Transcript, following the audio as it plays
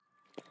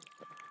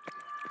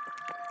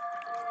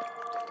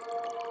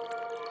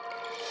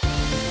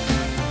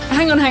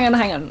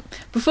hang on.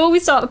 Before we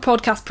start the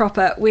podcast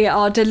proper, we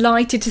are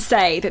delighted to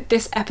say that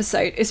this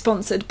episode is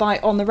sponsored by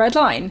On the Red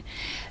Line.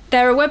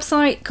 They're a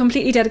website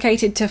completely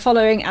dedicated to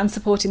following and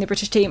supporting the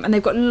British team, and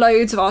they've got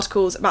loads of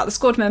articles about the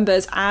squad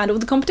members and all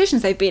the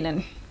competitions they've been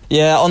in.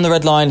 Yeah, On the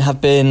Red Line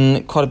have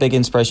been quite a big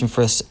inspiration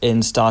for us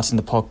in starting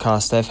the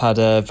podcast. They've had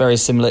a very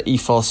similar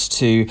ethos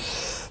to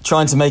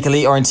trying to make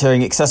elite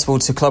orienteering accessible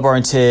to club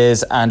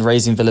orienteers and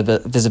raising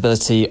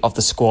visibility of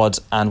the squad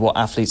and what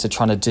athletes are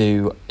trying to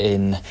do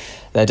in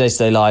their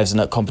day-to-day lives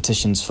and at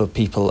competitions for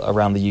people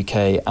around the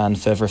UK and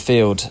further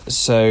afield.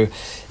 So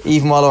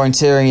even while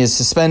orienteering is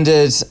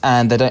suspended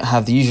and they don't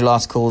have the usual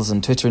articles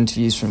and Twitter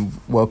interviews from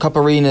World Cup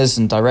arenas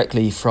and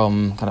directly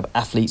from kind of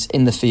athletes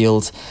in the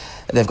field,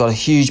 they've got a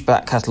huge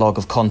back catalogue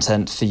of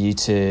content for you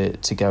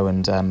to go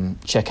and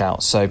check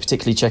out. So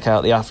particularly check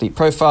out the athlete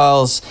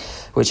profiles,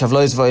 which have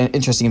loads of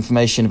interesting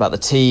information about the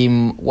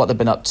team, what they've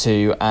been up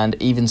to,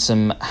 and even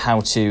some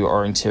how-to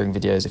orienteering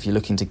videos if you're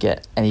looking to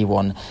get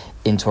anyone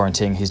into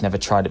orienteering who's never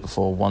tried it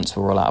before once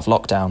we're all out of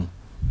lockdown.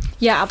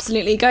 Yeah,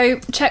 absolutely. Go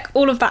check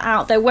all of that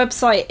out. Their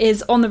website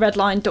is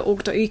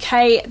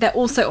ontheredline.org.uk. They're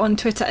also on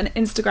Twitter and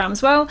Instagram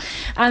as well.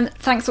 And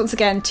thanks once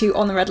again to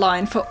On the Red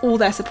Line for all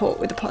their support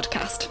with the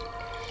podcast.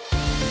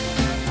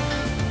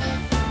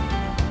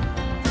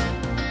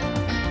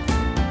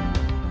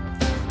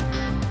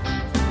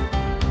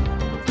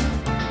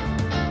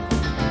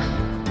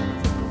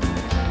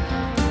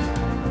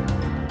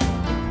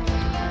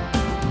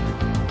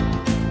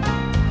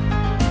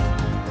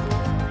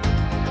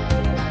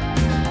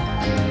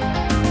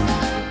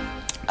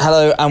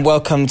 Hello and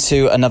welcome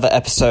to another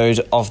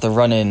episode of The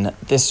Run-In.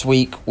 This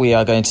week we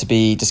are going to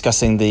be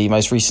discussing the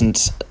most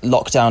recent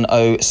Lockdown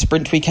O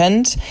sprint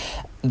weekend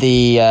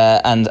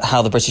and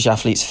how the British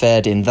athletes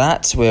fared in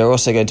that. We're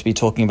also going to be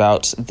talking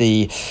about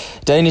the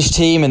Danish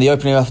team and the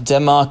opening up of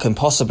Denmark and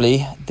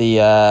possibly the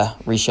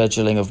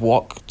rescheduling of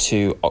WOC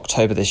to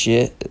October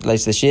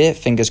later this year,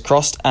 fingers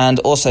crossed, and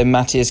also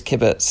Matthias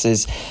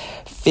Kiberts's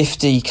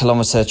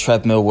 50-kilometre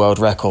treadmill world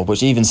record,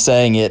 which even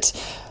saying it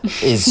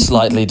is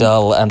slightly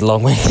dull and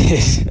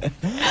long-winded,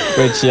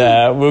 which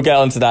we'll get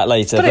onto that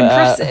later. But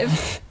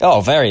impressive.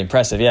 Very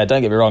impressive. Yeah,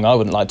 don't get me wrong, I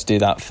wouldn't like to do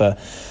that for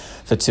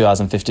 2 hours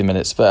and 50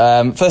 minutes.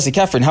 But firstly,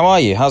 Catherine, how are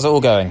you? How's it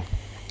all going?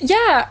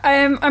 Yeah,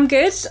 I'm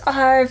good.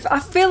 I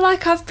feel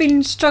like I've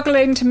been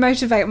struggling to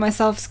motivate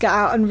myself to get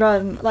out and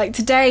run. Like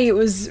today it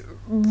was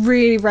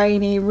really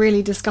rainy,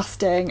 really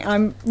disgusting.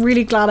 I'm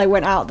really glad I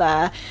went out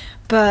there.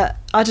 But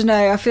I don't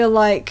know, I feel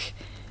like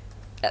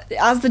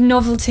as the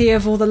novelty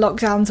of all the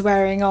lockdowns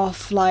wearing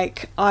off,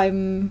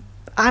 and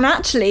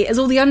actually as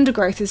all the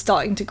undergrowth is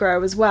starting to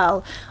grow as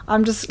well,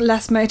 I'm just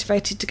less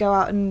motivated to go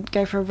out and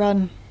go for a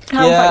run.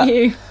 How about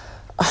you?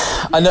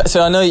 I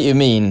know what you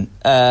mean.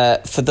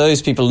 For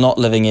those people not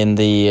living in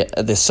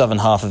the southern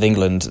half of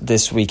England,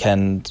 this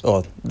weekend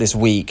or this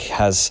week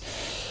has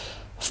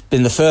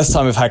been the first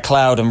time we've had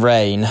cloud and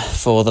rain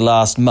for the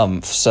last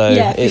month. So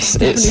yeah, it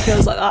definitely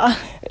feels like that.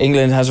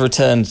 England has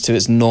returned to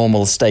its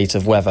normal state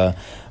of weather,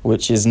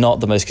 which is not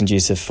the most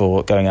conducive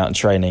for going out and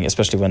training,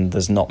 especially when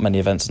there's not many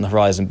events on the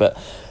horizon. But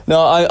no,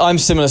 I'm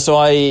similar. So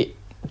I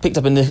picked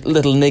up a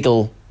little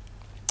niggle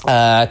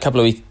a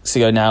couple of weeks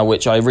ago now,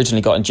 which I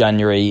originally got in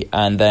January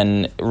and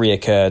then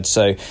reoccurred.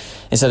 So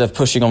instead of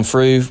pushing on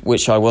through,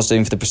 which I was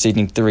doing for the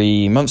preceding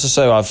 3 months or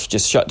so, I've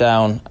just shut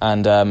down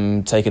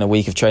and taken a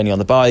week of training on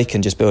the bike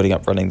and just building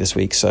up running this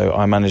week. So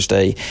I managed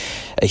a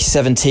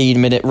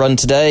 17-minute run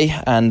today,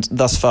 and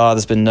thus far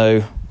there's been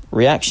no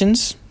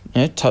reactions.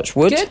 Touch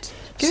wood. Good.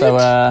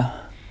 So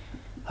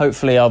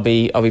hopefully I'll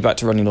be back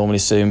to running normally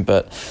soon.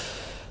 But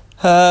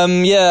I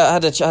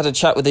had a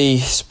chat with the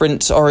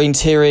sprint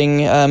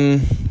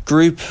orienteering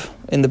group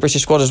in the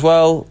British squad as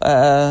well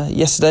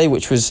yesterday,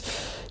 which was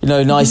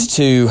nice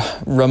to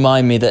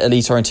remind me that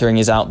elite orienteering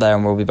is out there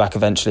and we'll be back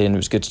eventually. And it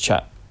was good to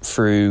chat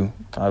through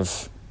kind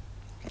of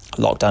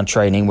lockdown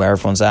training, where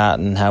everyone's at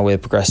and how we're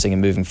progressing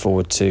and moving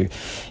forward to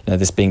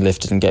this being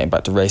lifted and getting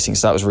back to racing.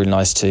 So that was really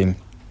nice to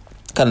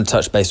kind of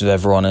touch base with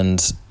everyone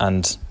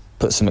and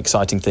put some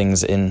exciting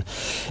things in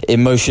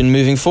motion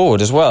moving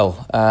forward as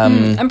well.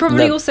 And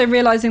probably also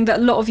realising that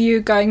a lot of you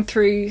are going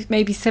through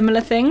maybe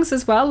similar things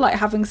as well, like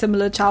having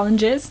similar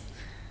challenges.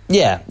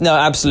 Yeah, no,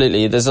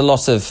 absolutely. There's a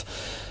lot of,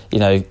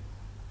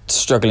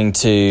 struggling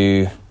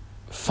to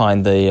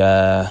find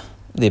the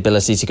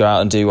ability to go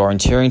out and do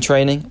orienteering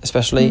training,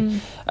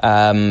 especially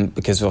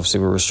because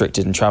obviously we're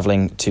restricted in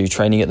travelling to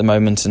training at the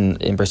moment,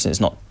 and in Britain it's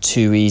not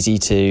too easy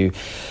to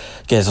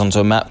get onto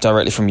a map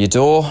directly from your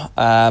door,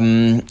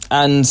 and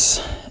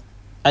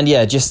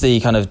just the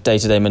kind of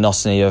day-to-day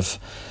monotony of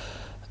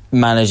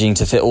managing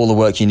to fit all the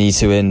work you need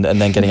to in and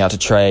then getting out to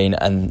train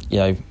and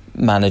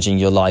managing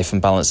your life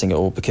and balancing it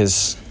all,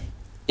 because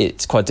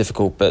it's quite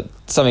difficult. But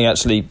something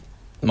actually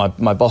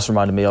my boss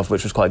reminded me of,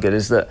 which was quite good,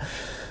 is that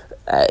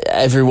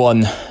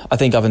everyone, I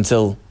think up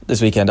until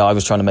this weekend, I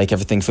was trying to make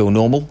everything feel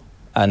normal.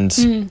 And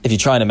if you're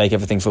trying to make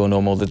everything feel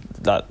normal,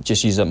 that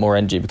just uses up more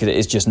energy, because it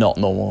is just not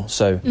normal.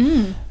 So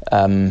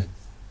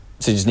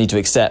so you just need to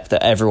accept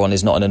that everyone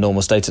is not in a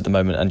normal state at the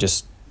moment and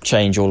just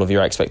change all of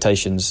your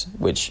expectations,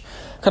 which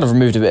kind of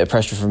removed a bit of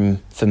pressure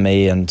for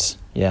me, and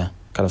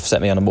kind of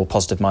set me on a more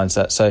positive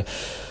mindset. So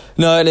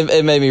no, and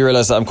it made me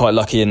realise that I'm quite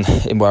lucky in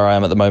where I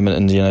am at the moment,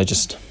 and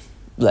just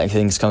letting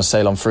things kind of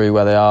sail on through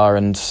where they are,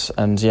 and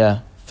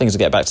things will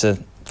get back to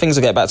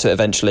it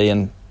eventually.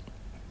 And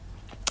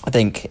I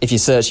think if you're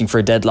searching for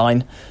a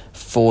deadline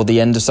for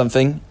the end of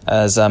something,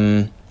 as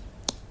someone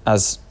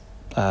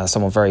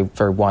very,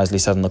 very wisely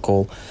said on the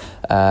call,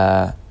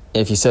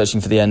 if you're searching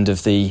for the end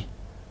of the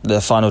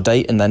final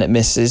date and then it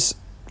misses,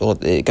 or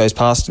it goes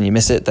past and you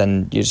miss it,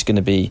 then you're just going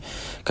to be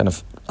kind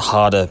of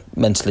harder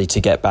mentally to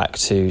get back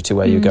to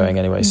where you're going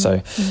anyway.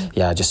 So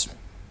just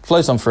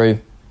float on through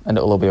and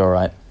it'll all be all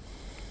right.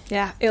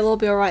 Yeah, it'll all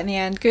be all right in the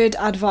end. Good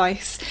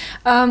advice.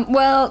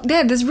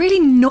 There's really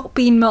not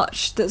been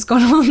much that's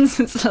gone on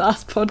since the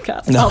last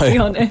podcast, I'll be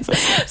honest.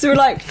 So we're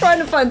like trying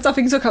to find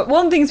something to talk about.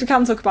 One thing we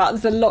can talk about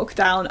is the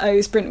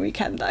lockdown sprint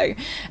weekend, though.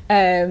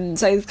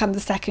 So it's kind of the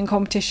second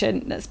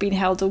competition that's been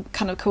held, or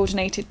kind of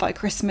coordinated by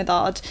Chris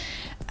Smithard.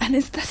 And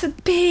there's a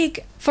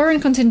big foreign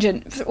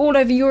contingent all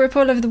over Europe,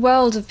 all over the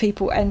world, of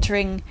people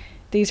entering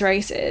these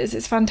races.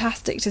 It's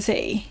fantastic to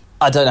see.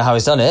 I don't know how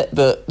he's done it,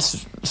 but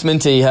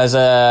Sminty has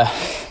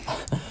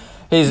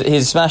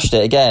he's smashed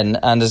it again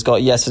and has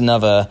got yet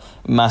another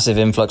massive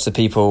influx of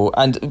people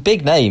and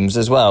big names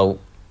as well,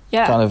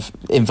 kind of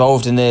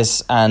involved in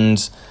this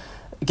and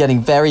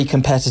getting very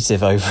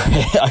competitive over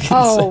it. I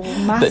can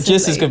say. Massively.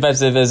 Just as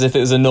competitive as if it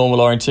was a normal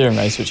orienteering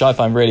race, which I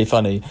find really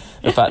funny.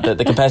 The fact that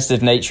the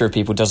competitive nature of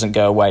people doesn't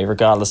go away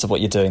regardless of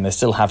what you're doing. They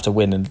still have to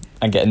win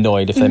and get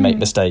annoyed if they make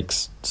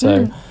mistakes.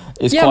 So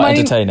it's quite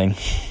entertaining.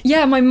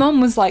 Yeah, my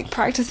mum was like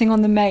practicing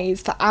on the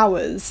maze for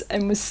hours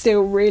and was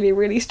still really,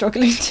 really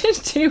struggling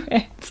to do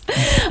it.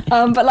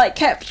 But like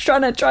kept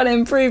trying to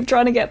improve,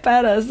 trying to get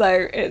better.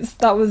 So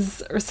that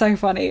was so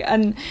funny.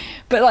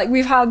 But like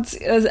we've had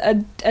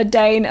a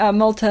Dane,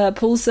 Malte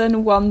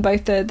Poulsen, won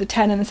both the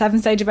 10 and the 7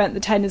 stage event. The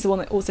 10 is the one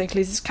that also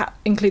includes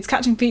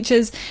catching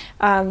features.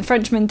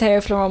 Frenchman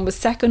Theo Florent was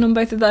second on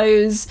both of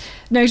those.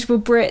 Notable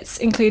Brits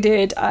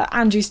included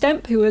Andrew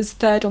Stemp, who was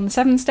third on the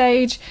 7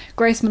 stage.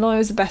 Grace Malloy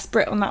was the best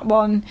Brit on that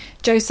one.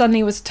 Joe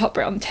Sunley was the top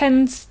Brit on the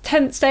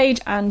 10th stage,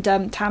 and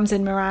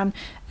Tamsin Moran,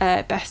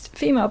 best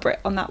female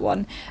Brit on that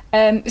one.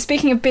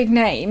 Speaking of big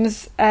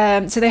names,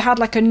 so they had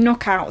like a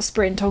knockout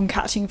sprint on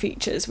catching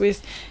features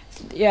with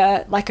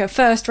like a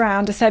first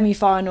round, a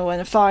semi-final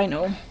and a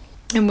final.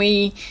 And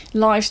we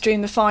live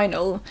streamed the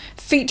final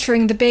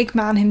featuring the big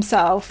man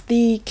himself,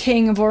 the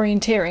king of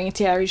orienteering,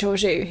 Thierry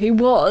Georgiou, who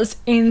was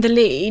in the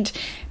lead,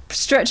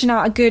 stretching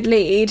out a good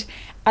lead,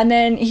 and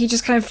then he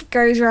just kind of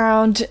goes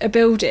around a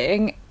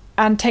building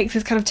and takes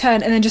this kind of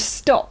turn and then just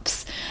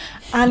stops.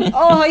 And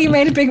he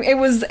made a big. It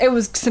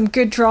was some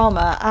good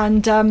drama,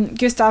 and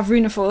Gustav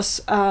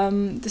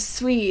Runefors, the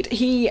Swede,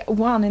 he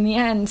won in the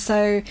end.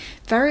 So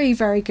very,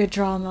 very good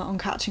drama on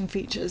catching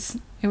features.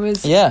 It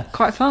was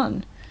quite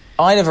fun.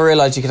 I never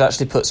realised you could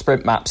actually put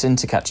sprint maps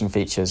into catching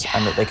features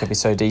and that they could be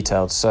so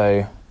detailed.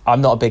 So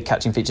I'm not a big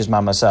catching features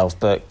man myself,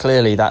 but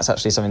clearly that's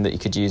actually something that you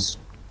could use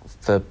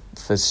for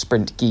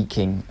sprint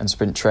geeking and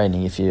sprint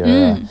training if you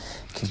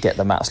could get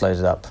the maps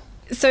loaded up.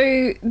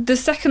 So the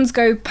seconds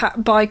go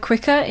by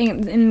quicker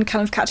in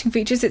kind of catching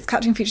features. It's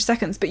catching feature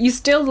seconds, but you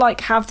still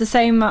like have the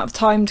same amount of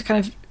time to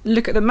kind of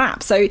look at the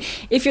map. So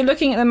if you're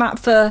looking at the map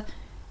for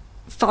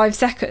 5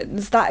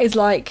 seconds, that is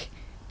like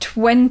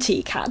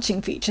 20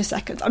 catching feature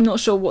seconds. I'm not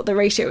sure what the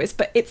ratio is,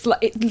 but it's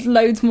like it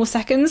loads more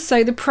seconds.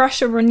 So the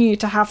pressure on you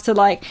to have to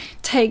like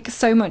take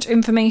so much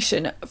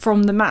information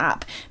from the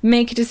map,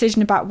 make a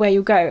decision about where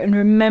you go, and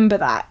remember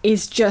that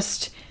is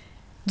just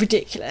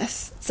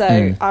ridiculous.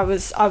 So I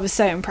was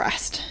so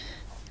impressed.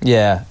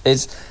 Yeah,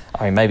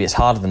 maybe it's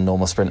harder than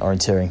normal sprint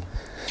orienteering.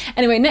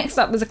 Anyway, next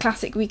up was a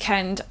classic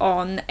weekend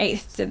on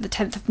 8th to the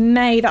 10th of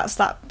May. That's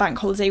that bank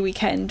holiday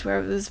weekend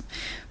where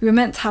we were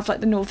meant to have like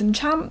the Northern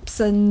Champs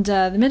and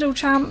the Middle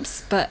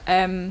Champs, but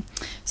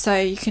so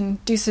you can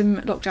do some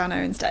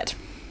Lockdowno instead.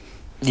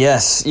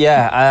 Yes,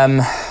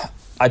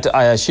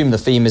 I assume the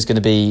theme is going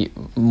to be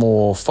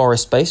more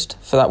forest based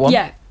for that one.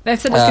 Yeah. They've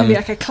said it's going to be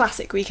like a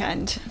classic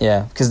weekend.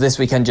 Yeah, because this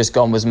weekend just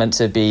gone was meant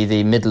to be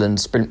the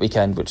Midland Sprint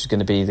weekend, which is going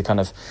to be the kind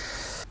of,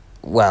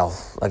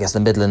 I guess the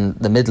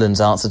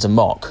Midlands answer to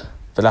Mock,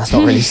 but that's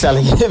not really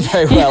selling it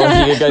very well.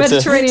 If you could go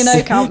Mediterranean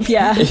Oakamp,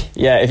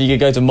 yeah. If you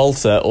could go to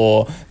Malta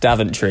or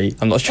Daventry,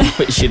 I'm not sure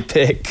which you'd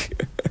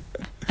pick.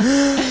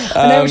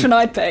 I know which one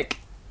I'd pick.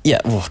 Yeah,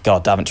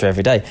 Daventry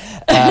every day.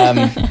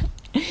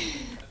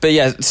 But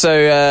yeah,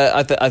 so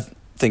I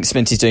think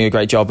Sminty's doing a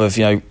great job of,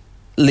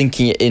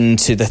 linking it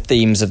into the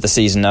themes of the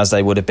season as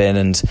they would have been,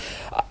 and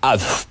I'm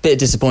a bit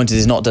disappointed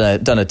he's not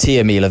done a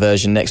Tia Mila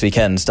version next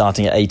weekend,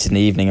 starting at 8 in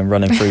the evening and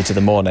running through to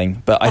the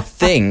morning. But I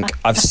think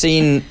I've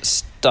seen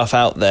stuff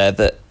out there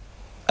that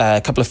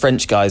a couple of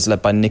French guys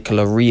led by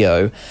Nicolas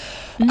Rio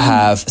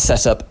have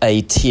set up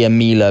a Tia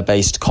Mila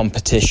based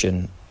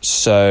competition,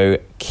 so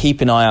keep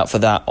an eye out for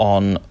that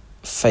on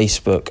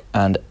Facebook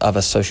and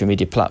other social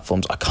media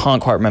platforms. I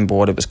can't quite remember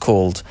what it was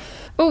called.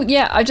 Oh,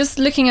 yeah, I'm just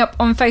looking up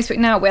on Facebook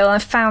now, Will, and I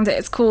found it.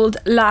 It's called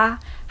La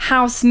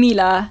House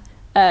Mila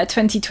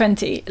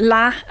 2020,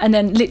 La, and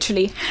then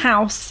literally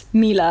House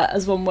Mila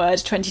as one word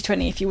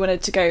 2020, if you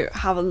wanted to go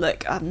have a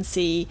look and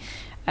see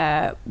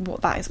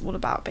what that is all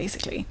about,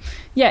 basically.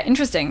 Yeah,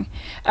 interesting.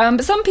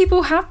 But some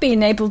people have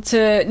been able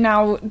to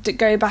now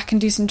go back and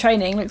do some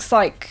training. Looks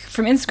like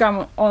from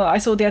Instagram, I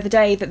saw the other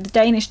day that the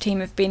Danish team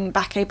have been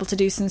back able to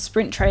do some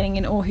sprint training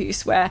in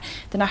Aarhus, where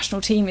the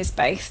national team is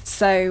based.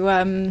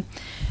 So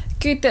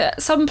good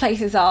that some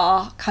places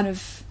are kind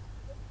of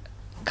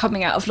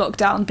coming out of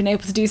lockdown, been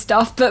able to do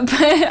stuff, but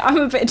I'm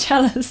a bit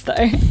jealous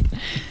though.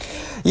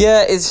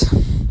 Yeah, it's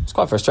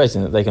quite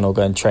frustrating that they can all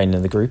go and train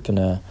in the group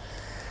and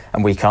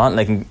we can't.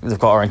 They've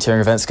got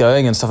orienteering events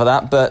going and stuff like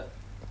that, but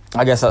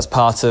I guess that's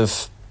part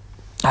of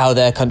how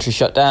their country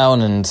shut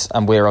down, and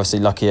we're obviously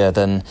luckier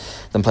than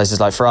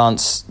places like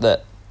France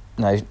that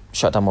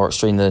shut down more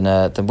extreme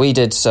than we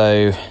did.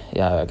 So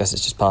yeah, I guess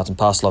it's just part and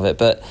parcel of it.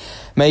 But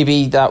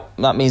maybe that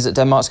means that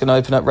Denmark's going to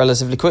open up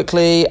relatively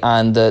quickly,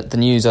 and the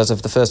news as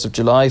of the 1st of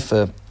July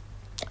for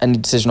any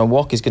decision on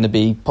WOC is going to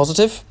be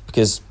positive,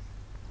 because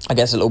I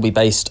guess it'll be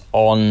based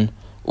on,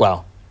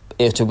 well,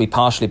 it'll be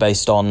partially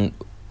based on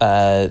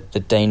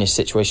the Danish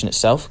situation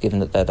itself, given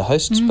that they're the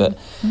hosts.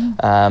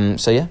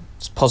 So yeah,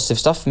 it's positive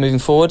stuff moving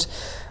forward.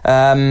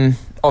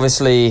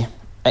 Obviously,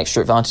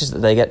 extra advantage that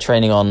they get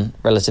training on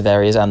relative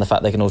areas, and the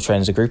fact they can all train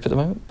as a group at the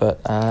moment.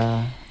 But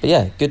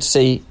yeah, good to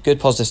see,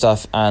 good positive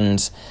stuff,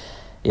 and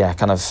yeah,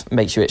 kind of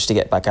makes you itch to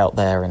get back out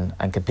there and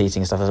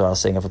competing and stuff as well,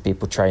 seeing other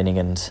people training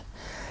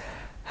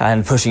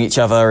and pushing each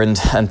other and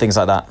things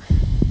like that.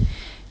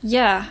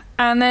 Yeah,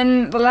 and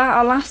then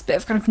our last bit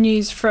of kind of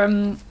news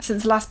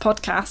since the last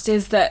podcast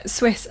is that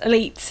Swiss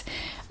elite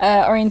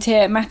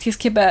orienteer Matthias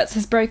Kiberts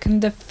has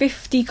broken the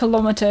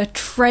 50-kilometre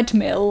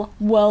treadmill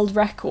world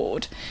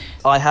record.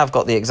 I have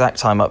got the exact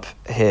time up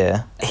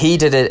here. He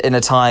did it in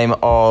a time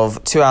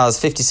of 2 hours,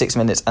 56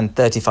 minutes and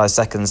 35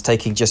 seconds,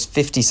 taking just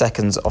 50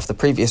 seconds off the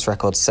previous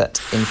record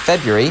set in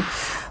February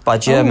by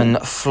German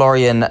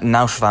Florian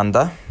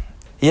Nauschwander.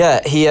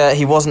 Yeah,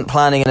 he wasn't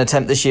planning an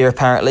attempt this year,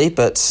 apparently,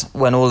 but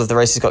when all of the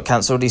races got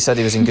cancelled, he said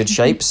he was in good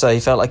shape, so he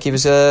felt like he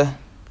was going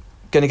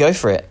to go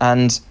for it.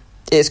 And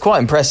it's quite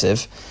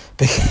impressive,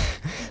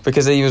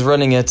 because he was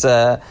running it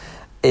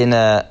in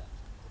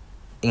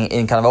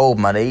kind of old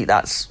money.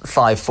 That's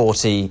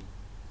 5.40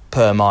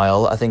 per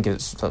mile. I think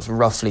that's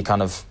roughly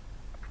kind of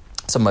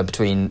somewhere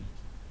between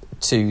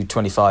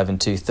 2.25 and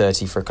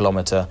 2.30 for a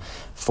kilometre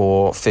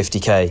for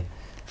 50k,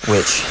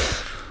 which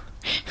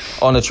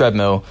on a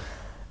treadmill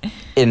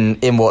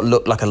in what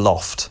looked like a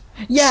loft.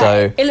 Yeah,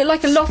 so, it looked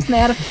like a loft, and they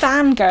had a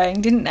fan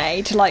going, didn't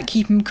they, to like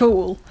keep him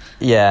cool.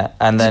 Yeah,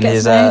 and then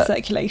his air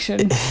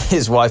circulation.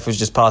 His wife was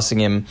just passing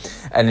him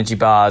energy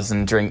bars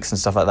and drinks and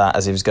stuff like that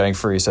as he was going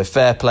through. So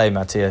fair play,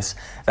 Matthias.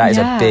 That is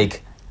a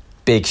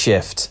big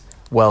shift.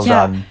 Well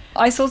done.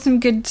 I saw some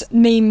good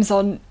memes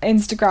on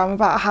Instagram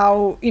about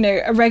how,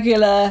 a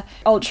regular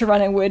ultra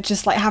runner would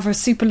just like have a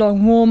super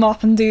long warm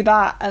up and do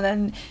that, and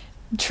then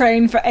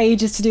train for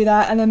ages to do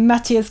that, and then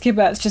Matthias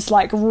Kiberts just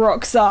like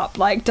rocks up,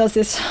 like does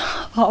this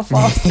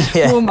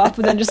half-assed warm up,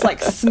 and then just like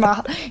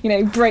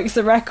breaks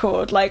the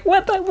record. Like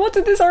what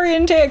did this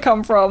orienteer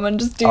come from? And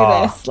just do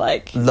this.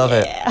 Like love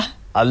it.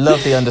 I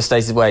love the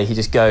understated way he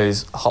just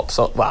goes, hops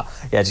up. Well,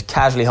 yeah, just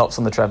casually hops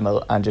on the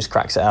treadmill and just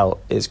cracks it out.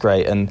 It's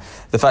great, and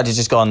the fact he's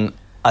just gone.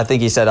 I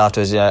think he said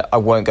afterwards, I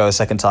won't go a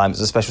second time. It's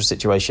a special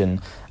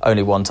situation.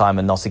 Only one time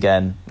and not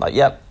again. Like,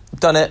 yep,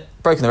 done it.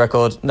 Broken the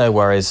record. No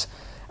worries.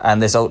 And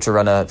this ultra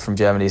runner from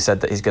Germany said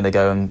that he's going to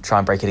go and try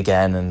and break it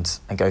again and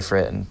go for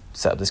it and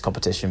set up this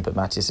competition. But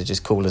Matthias is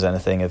just cool as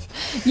anything.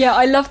 Yeah,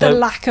 I love the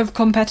lack of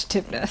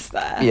competitiveness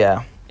there.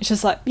 Yeah. It's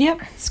just like,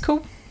 it's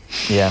cool.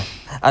 Yeah.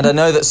 And I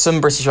know that some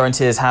British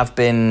orienteers have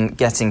been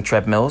getting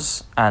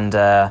treadmills and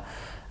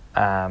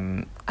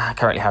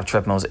currently have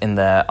treadmills in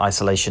their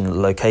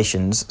isolation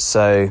locations.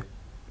 So,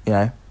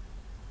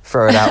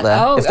 throw it out there.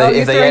 You're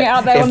throwing it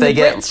out there on the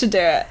Brits to do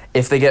it.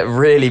 If they get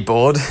really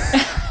bored...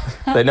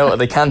 They know what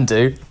they can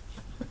do.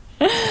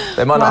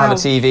 They might not have a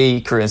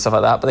TV crew and stuff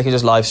like that, but they can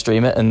just live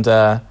stream it,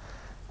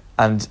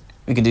 and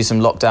we can do some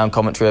lockdown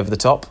commentary over the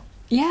top.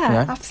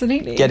 Yeah,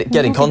 absolutely. Get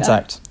in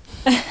contact.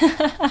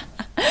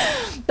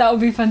 That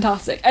would be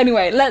fantastic.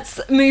 Anyway, let's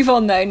move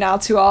on though now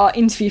to our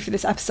interview for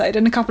this episode.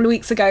 And a couple of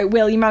weeks ago,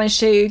 Will, you managed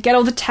to get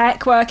all the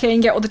tech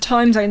working, get all the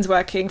time zones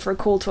working for a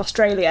call to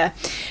Australia,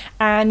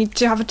 and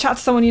to have a chat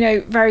to someone you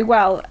know very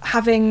well,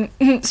 having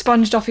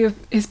sponged off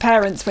his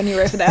parents when you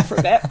were over there for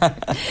a bit.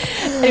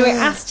 Anyway,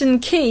 Aston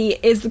Key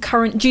is the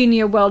current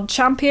junior world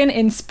champion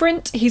in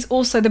sprint. He's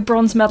also the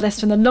bronze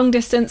medalist from the long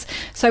distance.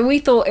 So we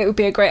thought it would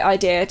be a great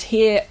idea to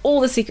hear all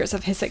the secrets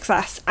of his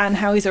success and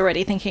how he's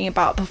already thinking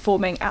about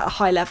performing at a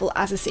high level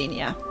as a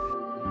senior.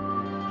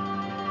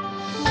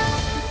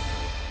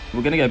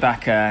 We're going to go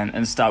back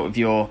and start with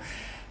your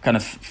kind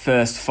of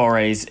first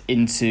forays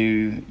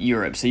into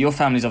Europe. So your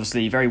family's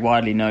obviously very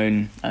widely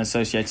known and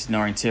associated in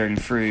orienteering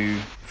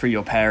through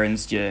your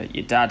parents. Your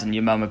dad and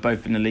your mum have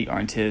both been elite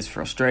orienteers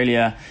for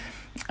Australia.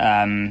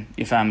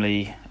 Your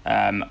family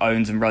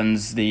owns and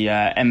runs the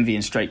Envy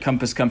and Straight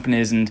Compass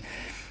companies, and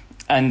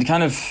And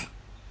kind of,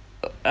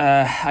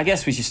 I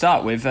guess we should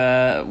start with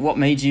what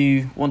made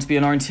you want to be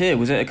an orienteer?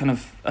 Was it a kind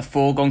of a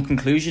foregone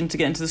conclusion to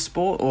get into the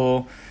sport,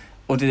 or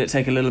did it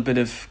take a little bit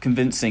of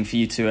convincing for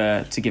you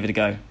to give it a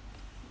go?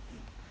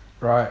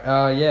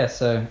 Right. Yeah.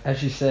 So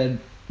as you said,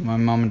 my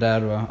mum and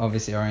dad were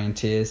obviously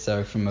orienteers.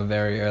 So from a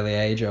very early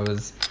age, I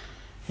was,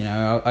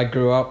 I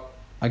grew up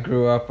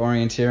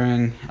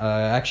orienteering.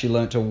 I actually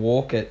learnt to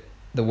walk at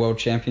the World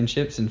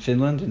Championships in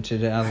Finland in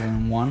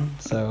 2001.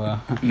 So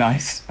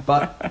nice.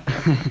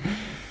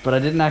 But I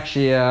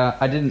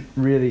didn't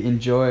really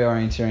enjoy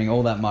orienteering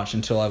all that much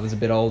until I was a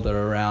bit older,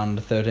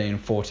 around 13,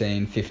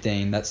 14,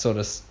 15. That's sort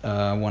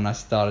of when I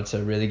started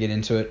to really get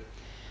into it.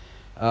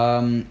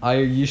 I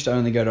used to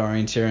only go to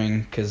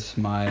orienteering because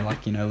my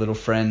little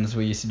friends,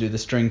 we used to do the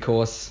string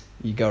course.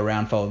 You go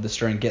around, follow the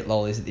string, get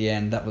lollies at the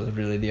end. That was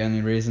really the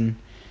only reason.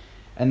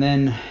 And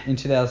then in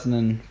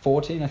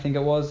 2014, I think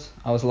it was,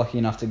 I was lucky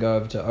enough to go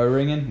over to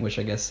O-Ringen, which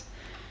I guess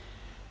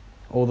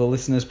all the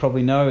listeners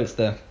probably know. It's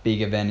the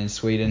big event in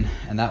Sweden,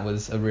 and that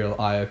was a real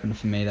eye-opener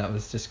for me. That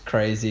was just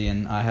crazy,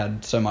 and I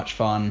had so much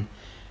fun.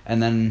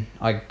 And then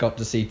I got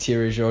to see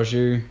Thierry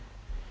Georgiou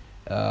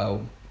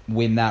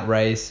win that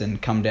race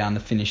and come down the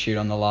finish chute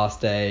on the last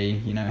day,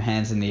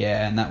 hands in the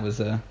air, and that was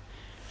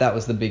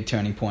the big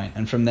turning point.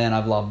 And from then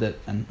I've loved it,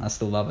 and I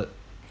still love it.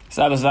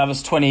 So that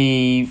was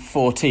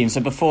 2014. So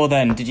before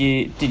then, did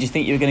you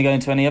think you were going to go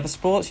into any other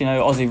sports?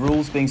 Aussie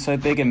rules being so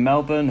big in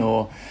Melbourne,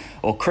 or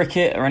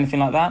cricket or anything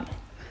like that?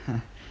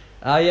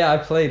 Yeah, I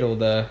played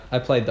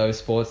those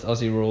sports,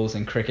 Aussie rules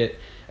and cricket.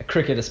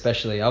 Cricket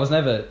especially. I was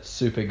never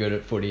super good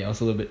at footy. I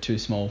was a little bit too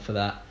small for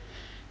that.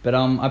 But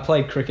I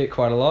played cricket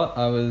quite a lot.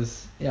 I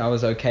was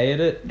okay at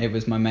it. It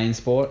was my main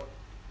sport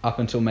up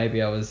until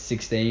maybe I was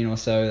 16 or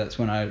so. That's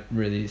when I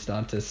really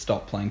started to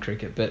stop playing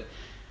cricket. But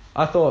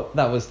I thought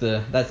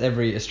that's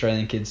every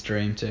Australian kid's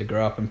dream, to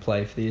grow up and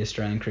play for the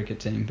Australian cricket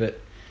team,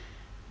 but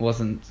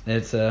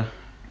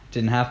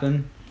didn't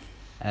happen.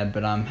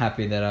 But I'm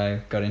happy that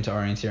I got into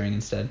orienteering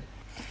instead.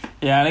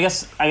 Yeah, and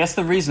I guess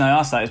the reason I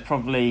asked that is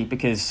probably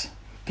because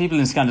people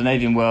in the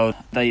Scandinavian world,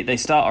 they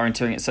start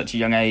orienteering at such a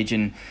young age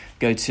and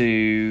go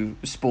to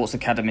sports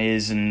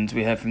academies, and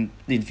we heard from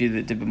the interview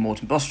that did with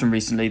Morten Bostrom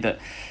recently that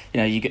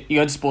you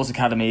go to sports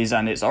academies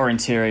and it's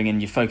orienteering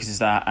and your focus is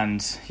that,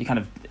 and you kind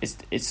of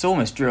it's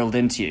almost drilled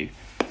into you.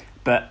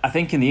 But I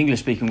think in the English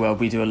speaking world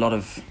we do a lot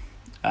of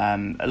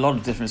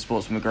different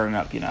sports when we're growing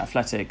up,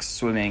 athletics,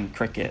 swimming,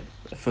 cricket,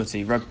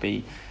 footy,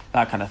 rugby,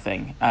 that kind of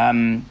thing.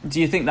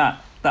 Do you think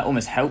that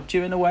almost helped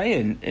you in a way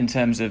in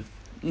terms of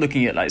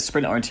looking at like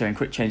sprint orienteering,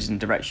 quick changes in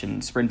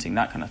direction, sprinting,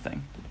 that kind of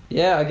thing?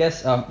 Yeah, I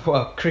guess.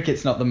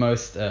 Cricket's not the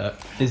most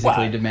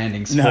physically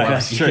demanding sport. No,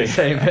 that's true.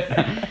 Say,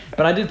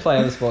 but I did play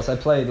other sports. I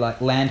played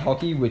like land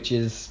hockey, which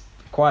is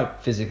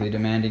quite physically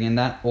demanding, and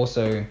that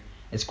also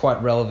is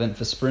quite relevant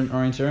for sprint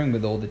orienteering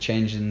with all the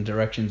changes in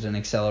directions and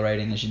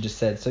accelerating, as you just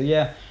said. So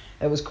yeah,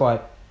 it was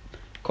quite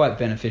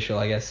beneficial,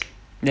 I guess.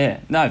 Yeah,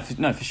 no,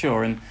 for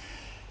sure.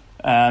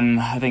 And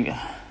I think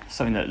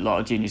something that a lot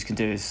of juniors can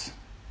do is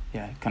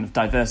kind of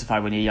diversify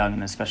when you're young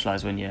and then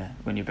specialise when you're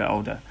a bit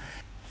older.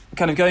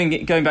 Kind of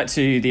going back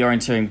to the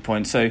orienteering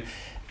point, so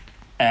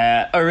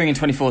O-Ring in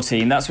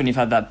 2014, that's when you've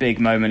had that big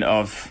moment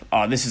of,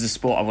 this is a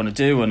sport I want to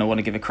do and I want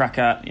to give a crack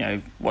at,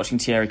 watching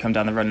Thierry come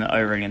down the run at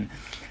O-Ring, and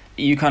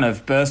you kind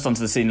of burst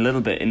onto the scene a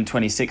little bit in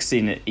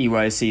 2016 at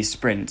EYC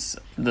Sprints.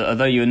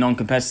 Although you were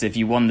non-competitive,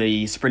 you won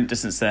the sprint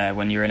distance there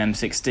when you were in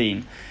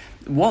M16.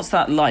 What's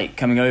that like,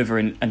 coming over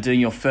and doing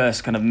your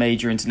first kind of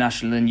major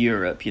international in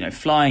Europe,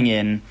 flying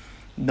in,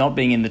 not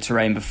being in the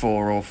terrain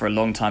before or for a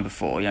long time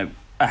before,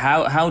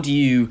 how do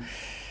you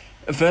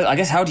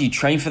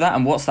train for that,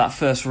 and what's that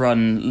first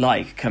run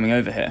like coming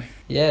over here?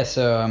 Yeah,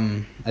 so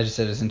as you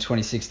said, it was in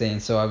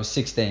 2016, so I was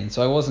 16,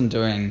 so I wasn't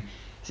doing,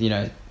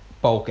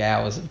 bulk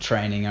hours of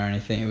training or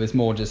anything. It was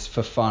more just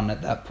for fun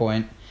at that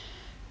point.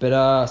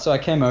 But so I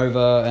came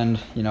over and,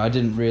 I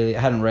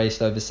hadn't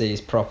raced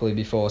overseas properly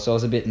before, so I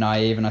was a bit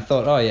naive, and I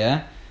thought, oh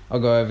yeah,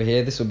 I'll go over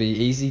here, this will be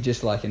easy,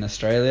 just like in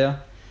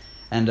Australia.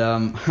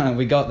 And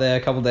we got there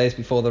a couple of days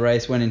before the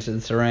race, went into the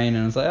terrain,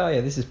 and I was like, oh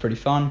yeah, this is pretty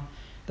fun.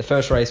 The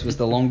first race was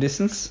the long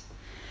distance,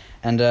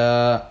 and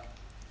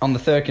on the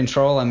third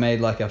control I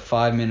made like a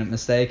 5-minute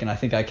mistake, and I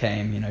think I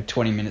came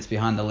 20 minutes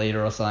behind the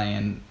leader or something,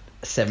 and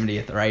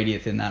 70th or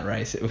 80th in that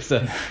race. It was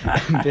a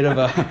bit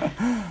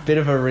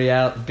of a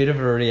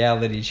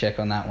reality check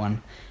on that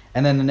one.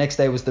 And then the next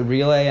day was the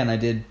relay, and I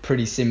did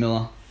pretty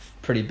similar,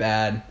 pretty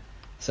bad.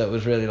 So it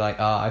was really like,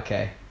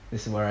 okay,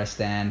 this is where I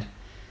stand.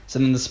 So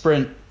then the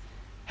sprint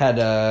had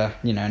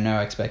no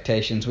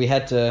expectations.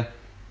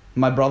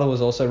 My brother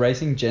was also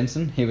racing,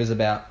 Jensen. He was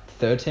about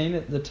 13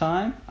 at the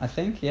time, I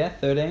think.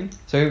 13.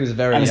 So he was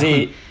very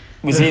young.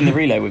 Was he in the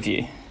relay with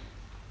you?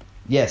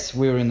 Yes,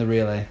 we were in the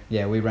relay.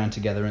 Yeah, we ran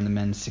together in the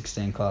men's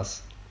 16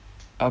 class.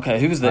 Okay,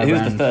 who was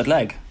the third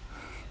leg?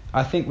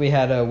 I think we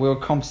were a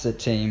composite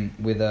team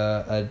with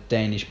a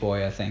Danish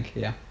boy, I think.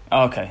 Yeah.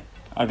 Oh, okay.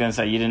 I was going to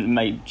say, you didn't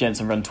make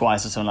Jensen run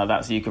twice or something like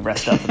that so you could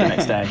rest up for the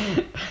next day.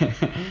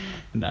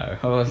 No,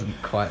 I wasn't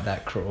quite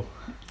that cruel.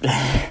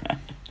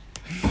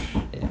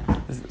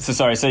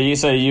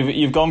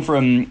 you've gone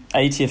from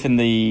 80th in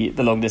the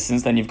long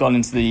distance, then you've gone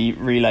into the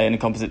relay and the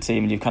composite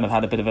team, and you've kind of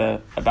had a bit of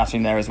a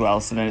battering there as well.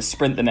 So then it's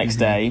sprint the next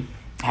day.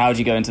 How did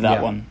you go into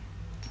that one?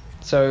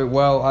 So,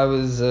 well, I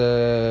was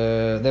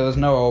there was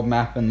no old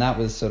map, and that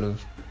was sort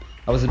of,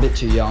 I was a bit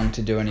too young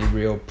to do any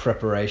real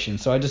preparation.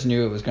 So I just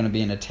knew it was going to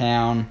be in a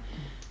town,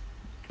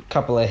 a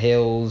couple of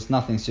hills,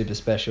 nothing super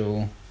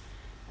special.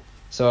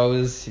 So I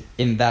was,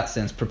 in that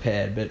sense,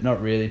 prepared, but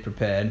not really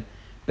prepared.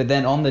 But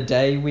then on the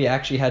day, we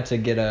actually had to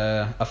get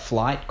a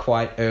flight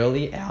quite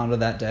early out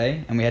of that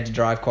day, and we had to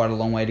drive quite a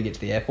long way to get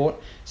to the airport.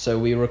 So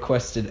we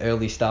requested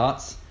early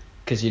starts,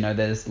 because,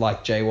 there's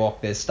like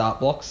jaywalk, there's start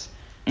blocks.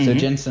 So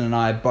Jensen and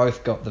I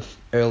both got the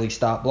early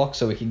start block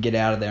so we could get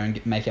out of there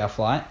and make our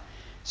flight.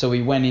 So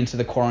we went into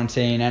the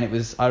quarantine,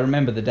 and I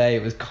remember the day,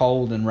 it was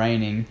cold and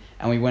raining,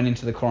 and we went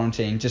into the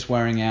quarantine just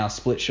wearing our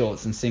split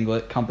shorts and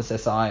singlet, Compass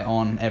SI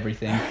on,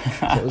 everything.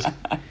 So it was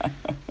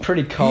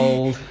pretty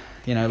cold,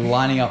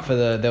 lining up for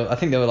I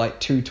think there were like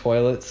 2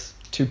 toilets,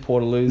 2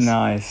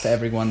 portaloos for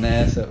everyone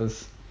there, so it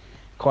was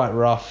quite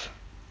rough.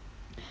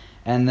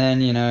 And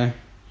then,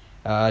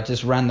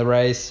 just ran the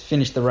race,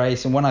 finished the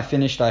race, and when I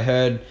finished, I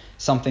heard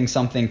something,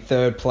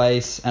 3rd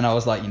place, and I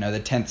was like, the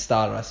 10th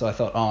starter, so I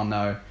thought, oh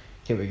no,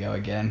 here we go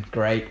again,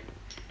 great.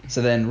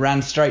 So then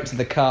ran straight to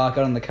the car,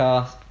 got in the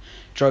car,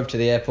 drove to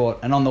the airport,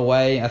 and on the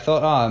way, I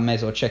thought, I may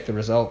as well check the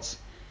results.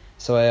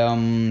 So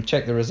I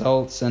checked the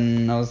results,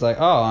 and I was like,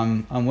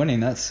 oh, I'm winning,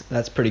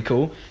 that's pretty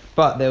cool.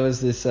 But there was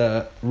this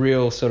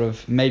real sort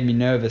of, made me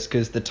nervous,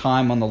 because the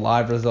time on the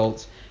live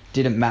results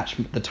didn't match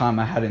the time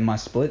I had in my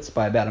splits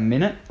by about a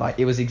minute. Like,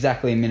 it was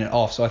exactly a minute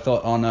off, so I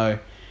thought, oh no,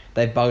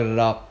 they buggered it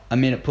up. A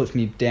minute puts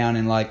me down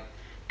in,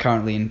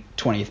 currently in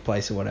 20th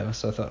place or whatever,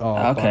 so I thought,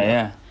 oh, okay,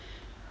 yeah.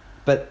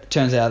 But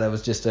turns out there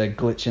was just a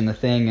glitch in the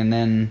thing, and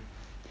then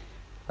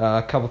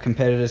a couple of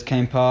competitors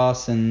came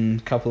past, and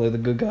a couple of the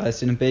good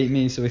guys didn't beat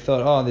me, so we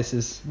thought, oh, this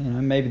is,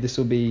 maybe this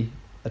will be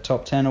a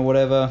top 10 or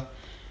whatever.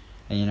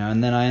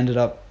 And then I ended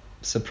up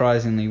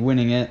surprisingly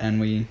winning it, and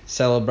we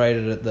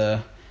celebrated at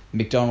the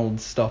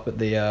McDonald's stop at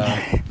the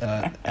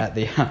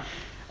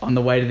on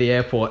the way to the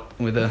airport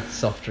with a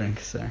soft drink,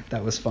 so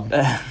that was fun.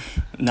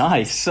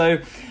 Nice. So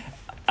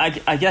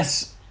I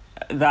guess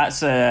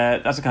that's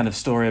a kind of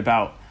story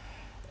about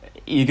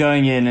you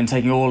going in and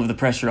taking all of the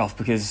pressure off,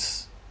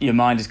 because your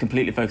mind is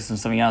completely focused on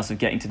something else, of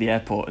getting to the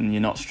airport, and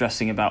you're not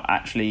stressing about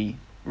actually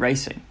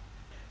racing.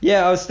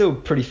 Yeah, I was still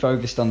pretty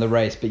focused on the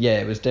race, but yeah,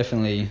 it was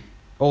definitely,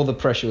 all the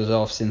pressure was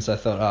off, since I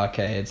thought, oh,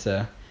 okay, it's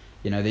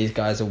these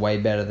guys are way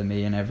better than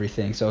me and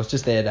everything. So I was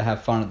just there to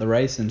have fun at the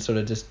race and sort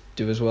of just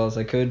do as well as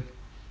I could.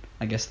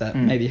 I guess that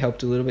maybe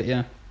helped a little bit,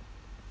 yeah.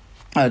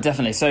 Oh,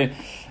 definitely. So,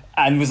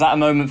 and was that a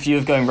moment for you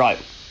of going, right,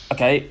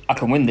 okay, I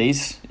can win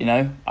these,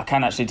 I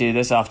can actually do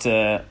this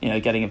after,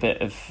 getting a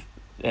bit of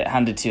it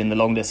handed to you in the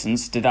long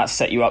distance? Did that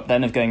set you up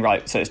then of going,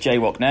 right, so it's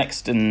jaywalk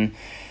next, and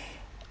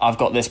I've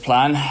got this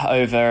plan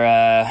over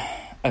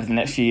the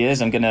next few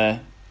years, I'm going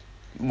to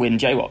win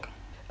jaywalk?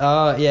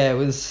 Yeah, it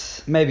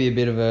was maybe a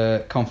bit of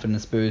a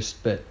confidence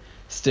boost, but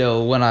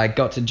still, when I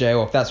got to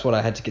jaywalk, that's what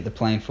I had to get the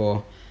plane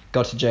for.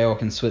 Got to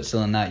jaywalk in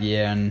Switzerland that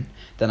year, and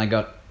then I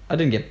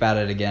didn't get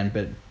battered again,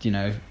 but,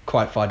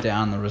 quite far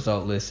down the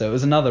result list. So it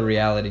was another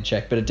reality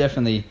check, but it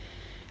definitely,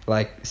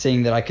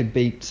 seeing that I could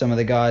beat some of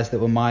the guys that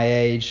were my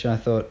age, I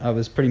thought I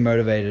was pretty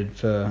motivated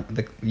for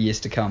the years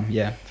to come.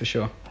 Yeah, for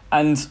sure.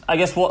 And I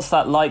guess what's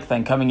that like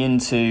then, coming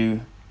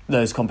into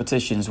those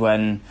competitions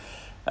when,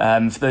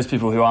 for those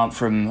people who aren't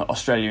from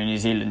Australia and New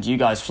Zealand, you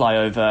guys fly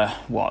over,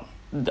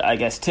 I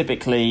guess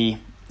typically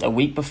a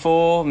week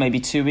before, maybe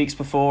 2 weeks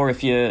before,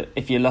 if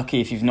you're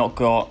lucky, if you've not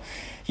got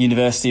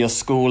university or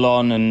school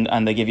on,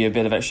 and they give you a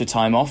bit of extra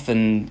time off,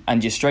 and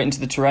you're straight into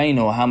the terrain,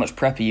 or how much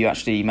prep are you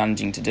actually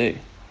managing to do?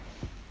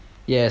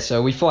 Yeah,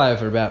 so we fly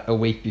over about a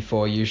week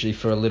before, usually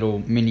for a little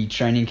mini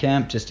training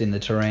camp just in the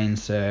terrain,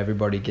 so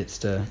everybody gets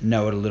to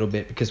know it a little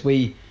bit, because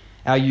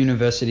our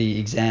university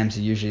exams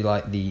are usually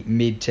the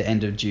mid to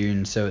end of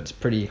June, so it's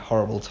pretty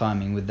horrible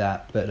timing with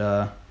that.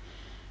 But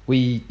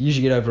we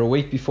usually get over a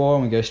week before,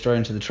 and we go straight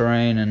into the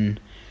terrain, and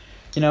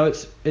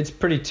it's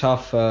pretty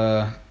tough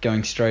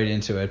going straight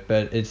into it,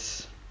 but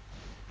it's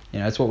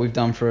what we've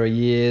done for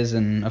years,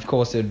 and of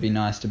course it would be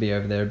nice to be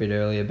over there a bit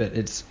earlier, but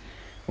it's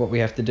what we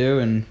have to do,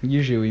 and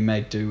usually we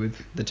make do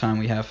with the time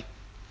we have.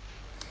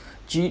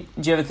 Do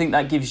you ever think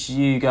that gives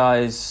you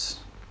guys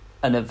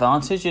an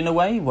advantage in a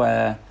way,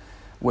 where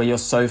you're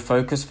so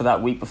focused for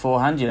that week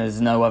beforehand, there's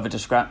no other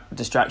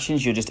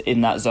distractions, you're just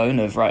in that zone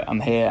of, right,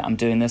 I'm here, I'm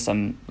doing this,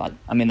 I'm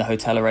in the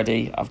hotel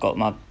already, I've got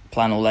my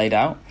plan all laid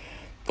out?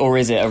 Or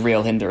is it a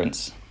real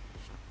hindrance?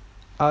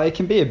 It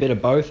can be a bit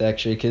of both,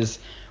 actually, because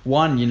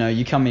one,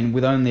 you come in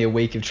with only a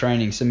week of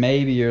training, so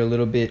maybe you're a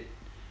little bit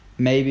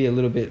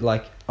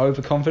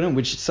overconfident,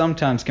 which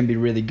sometimes can be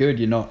really good.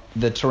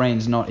 The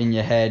terrain's not in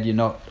your head, you're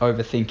not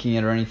overthinking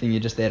it or anything, you're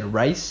just there to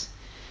race.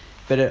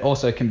 But it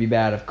also can be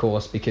bad, of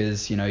course,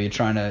 because you're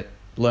trying to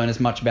learn as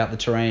much about the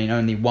terrain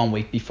only 1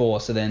 week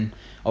before. So then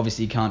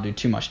obviously you can't do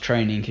too much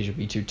training because you'll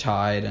be too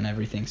tired and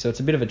everything. So it's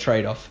a bit of a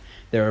trade-off.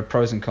 There are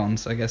pros and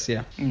cons, I guess,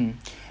 yeah. And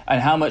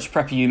how much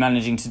prep are you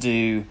managing to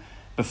do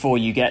before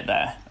you get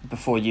there,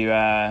 before you,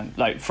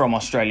 like from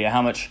Australia?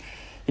 How much,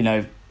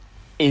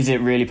 is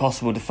it really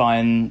possible to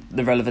find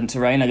the relevant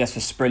terrain? I guess for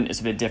sprint it's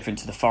a bit different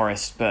to the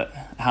forest, but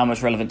how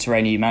much relevant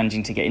terrain are you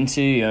managing to get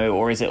into,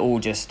 or is it all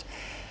just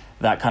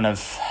that kind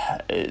of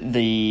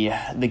the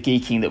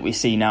geeking that we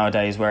see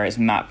nowadays, where it's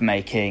map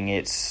making,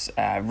 it's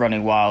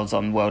running wilds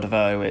on World of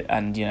O,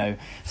 and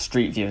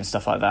Street View and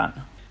stuff like that?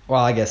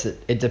 Well, I guess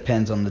it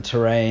depends on the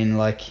terrain.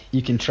 Like,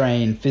 you can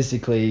train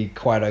physically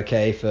quite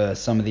okay for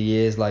some of the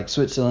years. Like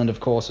Switzerland, of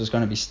course, was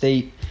going to be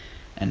steep,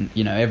 and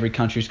every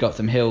country's got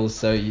some hills,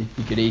 so you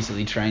could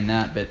easily train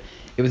that. But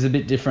it was a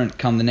bit different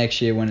come the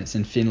next year when it's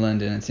in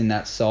Finland and it's in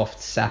that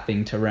soft,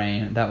 sapping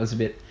terrain. That was a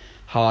bit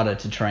harder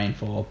to train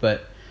for.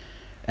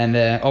 And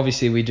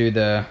obviously we do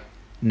the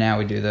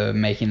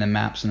making the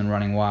maps and the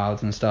running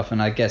wilds and stuff,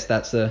 and I guess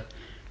that's a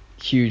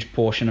huge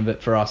portion of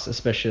it for us,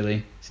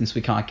 especially since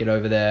we can't get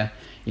over there,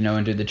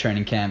 and do the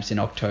training camps in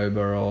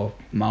October or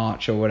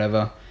March or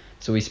whatever.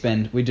 So we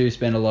do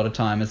spend a lot of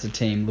time as a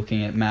team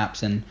looking at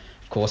maps and,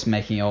 of course,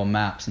 making our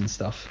maps and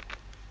stuff,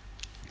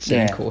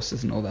 setting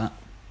courses and all that.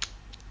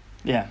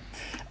 Yeah,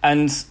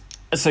 and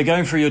so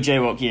going through your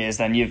JWOC years,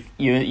 then you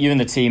and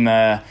the team,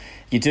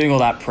 you're doing all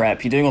that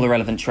prep, you're doing all the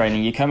relevant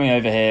training, you're coming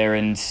over here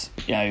and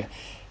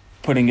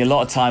putting a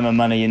lot of time and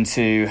money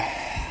into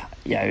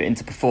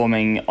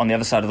performing on the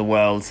other side of the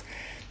world.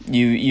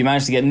 You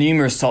managed to get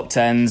numerous top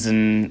tens,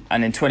 and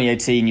in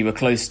 2018 you were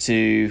close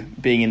to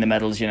being in the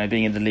medals,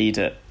 being in the lead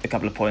at a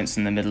couple of points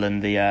in the middle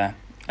and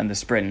the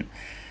sprint.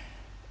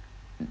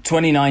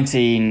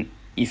 2019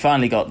 you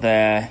finally got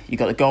there, you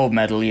got the gold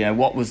medal.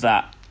 What was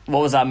that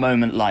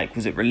moment like?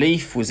 Was it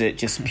relief? Was it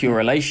just pure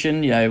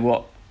elation?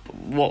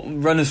 What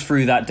run us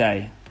through that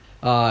day?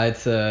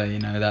 It's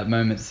that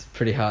moment's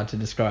pretty hard to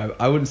describe.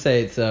 I wouldn't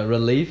say it's a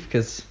relief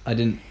because I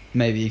didn't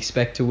maybe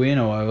expect to win,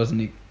 or I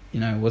wasn't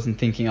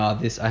thinking, I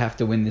have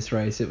to win this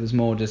race. It was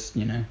more just,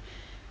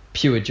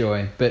 pure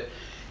joy. But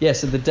yeah,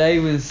 so the day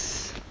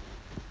was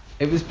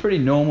pretty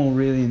normal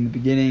really in the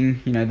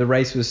beginning. The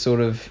race was sort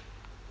of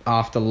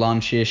after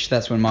lunch-ish.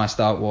 That's when my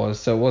start was.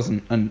 So it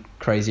wasn't a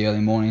crazy early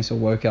morning. So I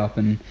woke up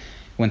and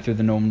went through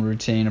the normal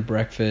routine of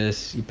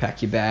breakfast. You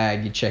pack your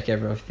bag, you check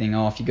everything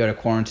off, you go to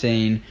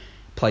quarantine,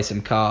 play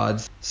some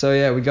cards. So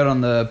yeah, we got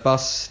on the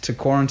bus to the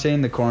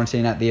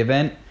quarantine at the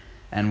event.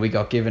 And we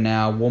got given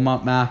our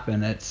warm-up map,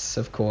 and it's,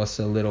 of course,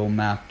 a little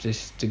map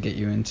just to get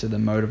you into the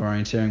mode of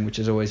orienteering, which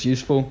is always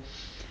useful.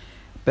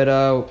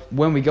 But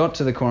when we got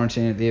to the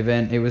quarantine at the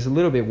event, it was a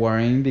little bit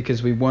worrying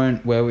because we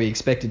weren't where we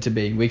expected to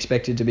be. We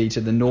expected to be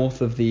to the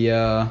north of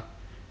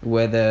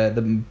where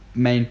the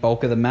main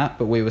bulk of the map,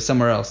 but we were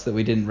somewhere else that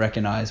we didn't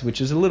recognize,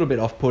 which is a little bit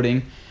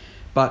off-putting.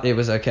 But it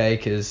was okay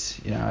because,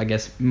 I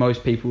guess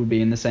most people would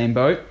be in the same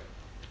boat.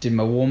 Did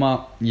my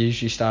warm-up,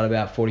 usually start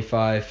about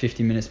 45,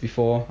 50 minutes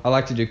before. I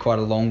like to do quite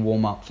a long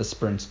warm-up for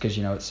sprints because,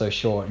 it's so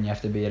short and you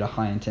have to be at a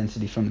high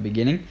intensity from the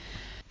beginning.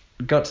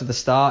 Got to the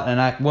start,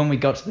 and when we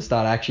got to the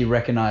start, I actually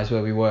recognized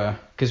where we were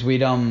because we'd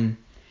done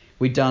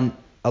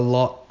a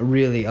lot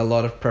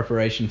of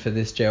preparation for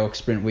this JWOC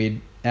sprint.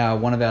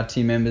 One of our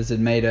team members had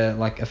made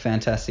a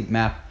fantastic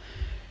map.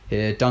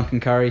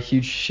 Duncan Curry,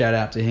 huge shout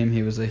out to him.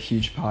 He was a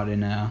huge part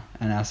in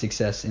our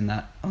success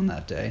on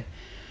that day.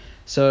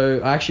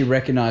 So I actually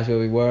recognized where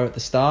we were at the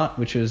start,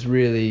 which was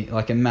really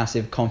like a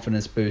massive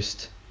confidence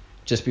boost.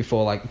 Just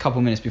before, a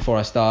couple minutes before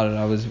I started,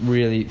 I was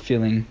really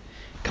feeling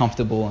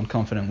comfortable and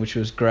confident, which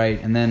was great.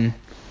 And then,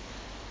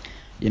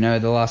 the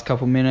last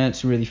couple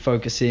minutes, really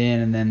focus in,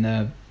 and then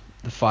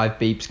the 5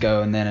 beeps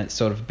go, and then it's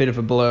sort of a bit of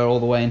a blur all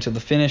the way until the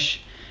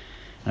finish.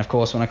 And of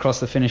course, when I crossed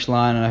the finish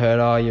line and I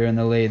heard, you're in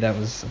the lead, that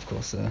was, of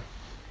course, a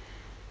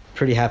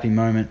pretty happy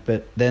moment.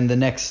 But then the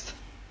next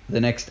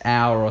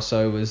hour or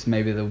so was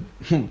maybe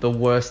the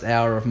worst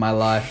hour of my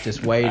life,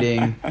 just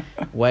waiting,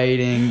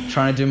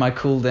 trying to do my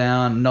cool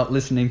down, not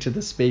listening to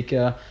the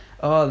speaker.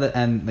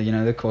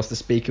 Of course the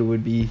speaker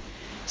would be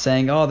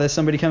saying, there's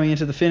somebody coming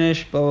into the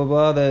finish, blah, blah,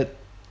 blah, they're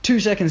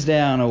 2 seconds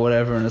down or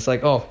whatever. And it's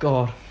like, oh,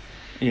 God.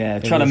 Yeah,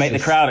 trying to make the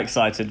crowd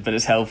excited, but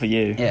it's hell for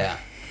you. Yeah,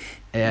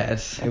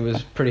 it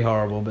was pretty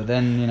horrible. But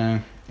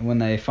then, when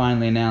they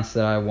finally announced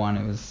that I won,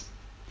 it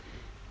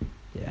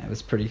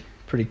was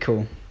pretty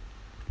cool.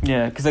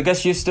 Yeah, because I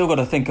guess you've still got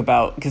to think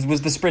about... Because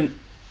was the sprint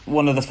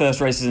one of the first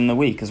races in the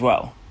week as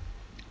well?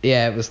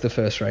 Yeah, it was the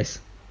first race.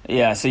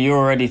 Yeah, so you're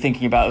already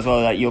thinking about as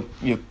well that you're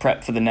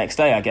prepped for the next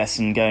day, I guess,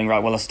 and going,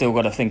 right, well, I've still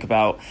got to think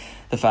about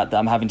the fact that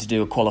I'm having to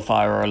do a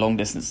qualifier or a long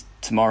distance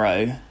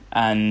tomorrow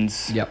and,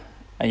 yep.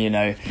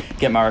 And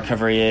get my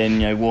recovery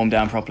in, warm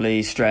down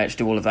properly, stretch,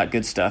 do all of that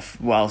good stuff,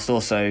 whilst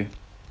also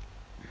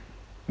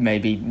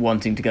maybe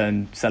wanting to go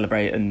and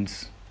celebrate and,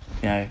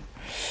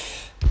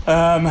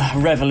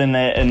 revel in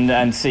it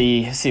and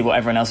see what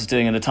everyone else is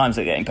doing and the times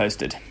that are getting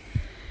posted.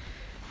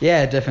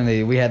 Yeah,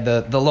 definitely. We had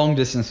the long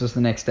distance was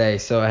the next day,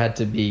 so I had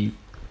to be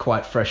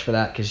quite fresh for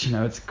that because,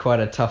 it's quite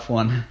a tough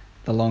one.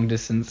 the long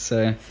distance.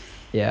 So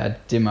yeah, I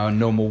did my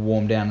normal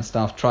warm down and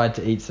stuff. Tried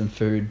to eat some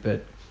food,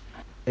 but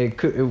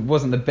it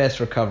wasn't the best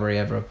recovery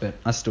ever. But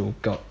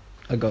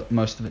I got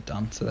most of it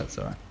done, so that's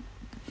all right.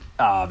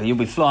 But you'll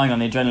be flying on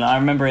the adrenaline. I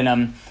remember in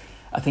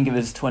I think it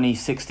was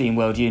 2016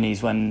 World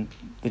Unis when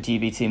the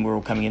GB team were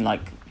all coming in,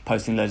 like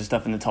posting loads of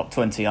stuff in the top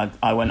 20.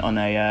 I went on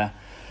a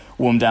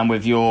warm down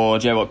with your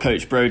JWOC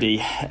coach Brody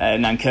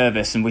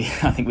Nankervis, and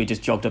I think we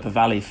just jogged up a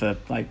valley for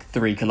like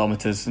 3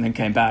 kilometers and then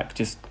came back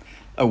just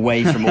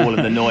away from all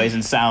of the noise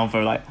and sound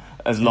for like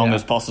as long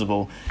as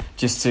possible,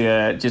 just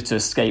to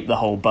escape the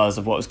whole buzz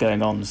of what was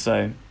going on.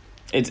 So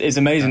it's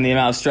amazing the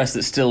amount of stress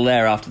that's still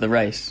there after the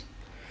race.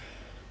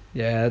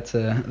 Yeah,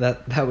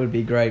 that would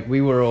be great.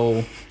 We were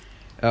all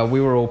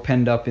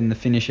penned up in the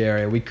finish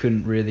area. We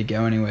couldn't really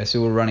go anywhere,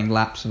 so we were running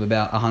laps of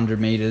about 100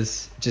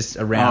 meters just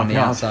around the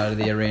outside of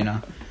the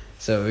arena.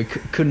 So we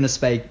couldn't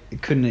escape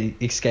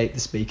the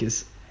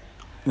speakers.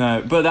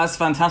 No, but that's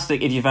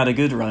fantastic if you've had a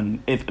good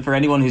run. If for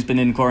anyone who's been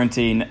in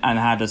quarantine and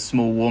had a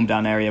small warm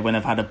down area when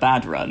they've had a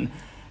bad run,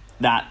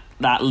 that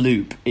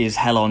loop is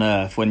hell on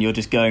earth when you're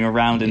just going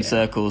around in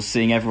circles,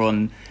 seeing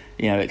everyone,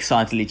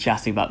 excitedly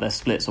chatting about their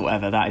splits or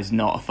whatever. That is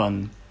not a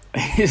fun.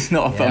 It's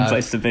not a fun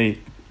place to be.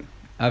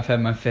 I've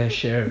had my fair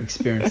share of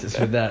experiences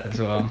with that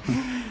as well.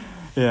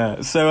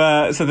 Yeah.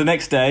 So the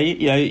next day,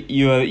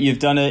 you've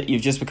done it.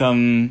 You've just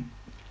become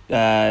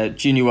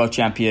junior world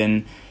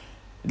champion.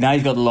 Now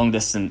you've got the long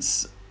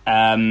distance,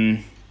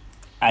 and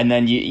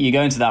then you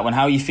go into that one.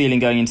 How are you feeling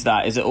going into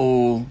that? Is it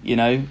all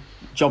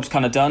job's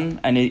kind of done?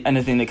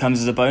 Anything that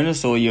comes as a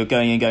bonus, or you're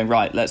going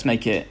right? Let's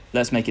make it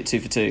 2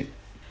 for 2.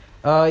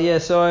 Yeah.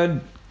 So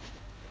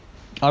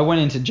I went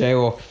into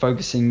JWOC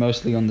focusing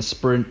mostly on the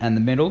sprint and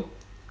the middle.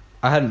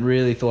 I hadn't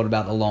really thought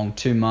about the long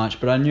too much,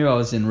 but I knew I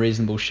was in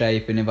reasonable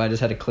shape, and if I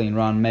just had a clean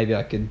run, maybe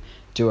I could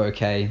do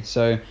okay.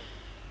 So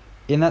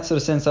in that sort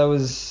of sense,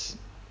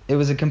 it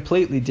was a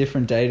completely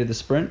different day to the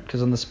sprint,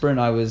 because on the sprint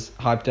I was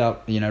hyped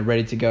up,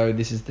 ready to go.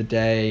 This is the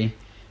day,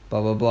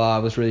 blah, blah, blah. I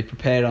was really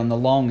prepared. On the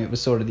long, it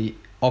was sort of the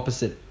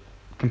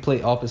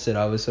complete opposite.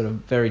 I was sort of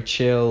very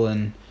chill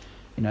and,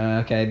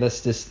 okay,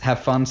 let's just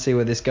have fun, see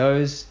where this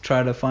goes,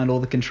 try to find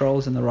all the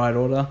controls in the right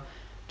order,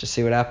 just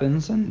see what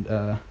happens. And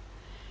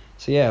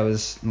so yeah, it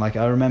was like,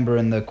 I remember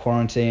in the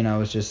quarantine, I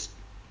was just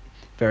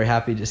very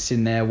happy just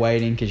sitting there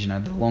waiting, because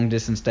the long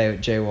distance day at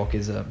JWOC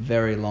is a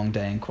very long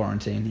day in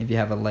quarantine if you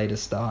have a later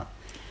start.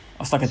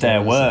 That's like a day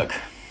at work.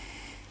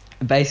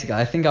 Basically,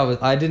 I think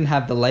I didn't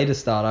have the later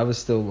start. I was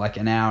still like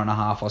an hour and a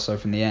half or so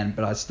from the end,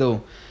 but I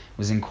still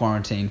was in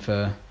quarantine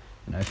for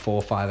 4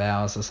 or 5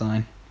 hours or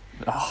something.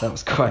 Oh. So that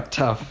was quite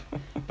tough.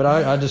 But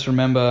I just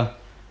remember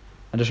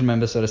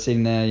sort of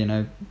sitting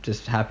there,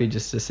 just happy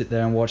just to sit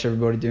there and watch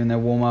everybody doing their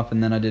warm up,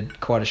 and then I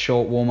did quite a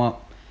short warm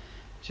up,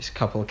 just a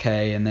couple of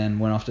K, and then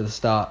went off to the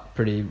start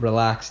pretty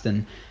relaxed.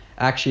 And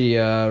actually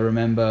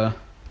remember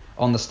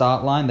on the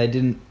start line, they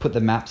didn't put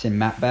the maps in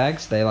map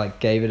bags. They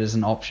gave it as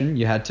an option.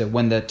 You had to,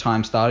 when the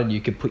time started,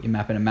 you could put your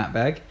map in a map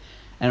bag.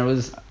 And it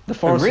was, the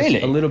forest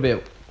was a little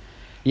bit,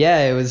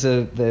 there was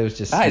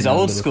just that is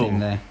old school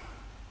there.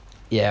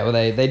 Yeah, well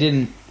they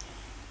didn't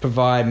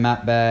provide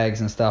map bags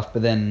and stuff,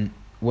 but then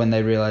when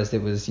they realized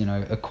it was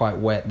quite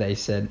wet, they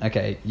said,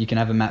 okay, you can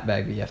have a map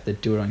bag, but you have to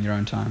do it on your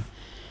own time.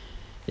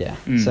 Yeah.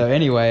 So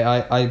anyway,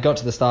 I got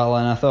to the start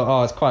line and I thought,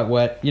 oh, it's quite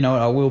wet. You know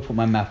what? I will put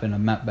my map in a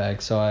map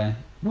bag. So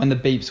when the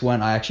beeps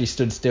went, I actually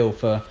stood still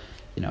for,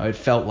 it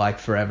felt like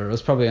forever. It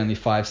was probably only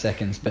 5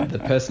 seconds, but the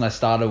person I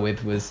started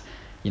with was,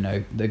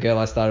 the girl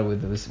I started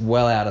with was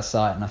well out of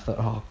sight, and I thought,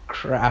 oh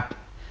crap,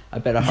 I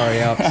better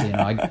hurry up. So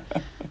I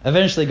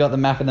eventually got the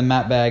map in the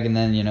map bag, and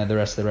then the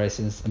rest of the race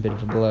is a bit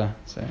of a blur.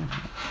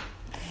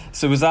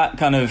 So was that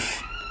kind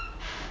of?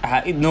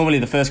 Normally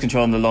the first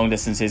control on the long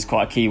distance is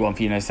quite a key one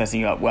for setting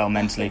you up well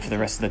mentally for the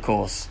rest of the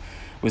course.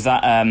 Was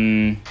that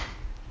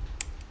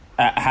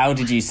how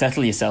did you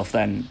settle yourself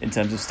then in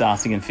terms of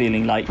starting and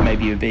feeling like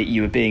maybe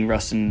you were being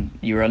rushed and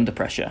you were under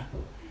pressure?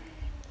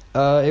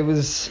 It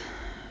was,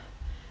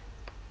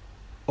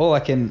 all I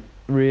can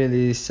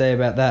really say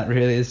about that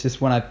really is just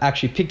when I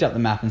actually picked up the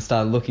map and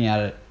started looking at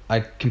it,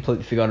 I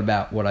completely forgot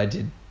about what I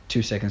did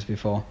 2 seconds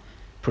before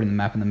putting the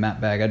map in the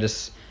map bag. I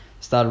just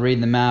started reading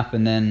the map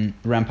and then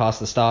ran past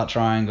the start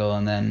triangle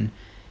and then,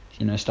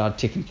 started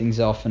ticking things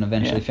off and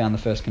eventually found the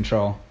first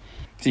control.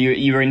 So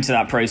you were into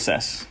that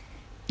process?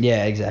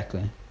 Yeah,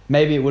 exactly.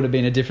 Maybe it would have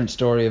been a different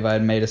story if I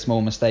had made a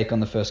small mistake on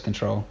the first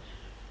control.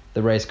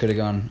 The race could have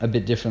gone a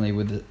bit differently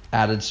with the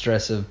added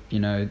stress of,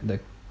 the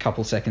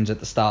couple seconds at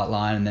the start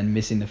line and then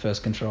missing the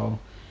first control.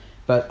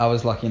 But I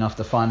was lucky enough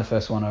to find the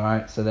first one all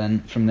right. So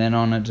then from then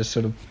on, it just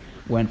sort of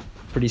went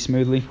pretty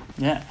smoothly.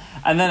 Yeah,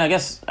 and then I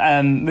guess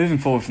moving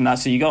forward from that,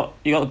 so you got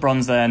the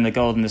bronze there and the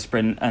gold in the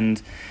sprint,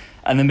 and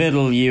the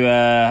middle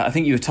I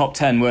think you were top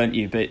 10, weren't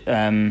you? But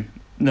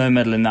no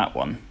medal in that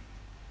one.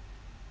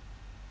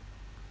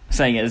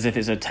 Saying it as if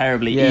it's a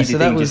terribly easy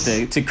thing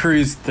just to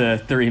cruise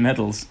the 3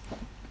 medals.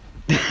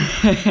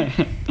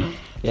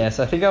 Yeah,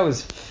 so I think I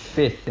was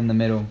 5th in the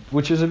middle,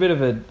 which was a bit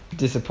of a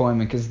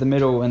disappointment because the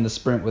middle and the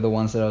sprint were the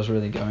ones that I was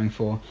really going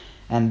for.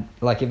 And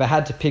like if I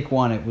had to pick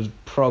one, it was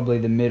probably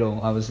the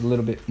middle. I was a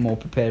little bit more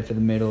prepared for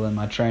the middle, and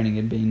my training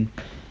had been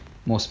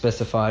more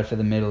specified for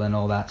the middle and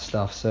all that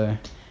stuff. So,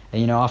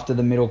 and, you know, after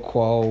the middle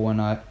qual, when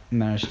I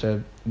managed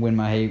to win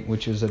my heat,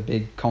 which was a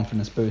big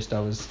confidence boost, I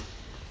was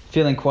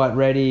feeling quite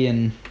ready,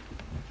 and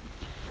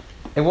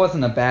it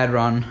wasn't a bad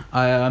run.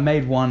 I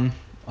made one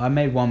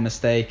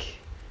mistake,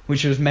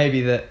 which was maybe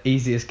the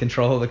easiest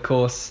control of the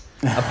course,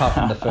 apart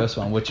from the first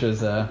one, which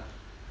was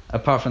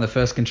apart from the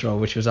first control,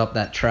 which was up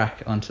that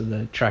track onto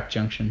the track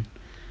junction.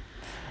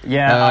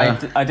 Yeah,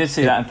 I did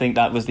see that and think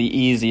that was the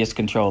easiest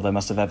control there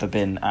must have ever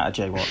been at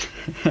a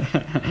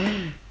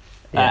jaywalk.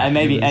 And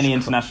maybe any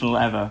international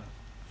ever.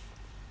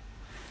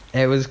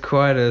 It was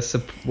quite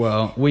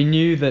well, we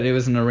knew that it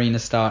was an arena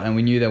start, and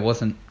we knew there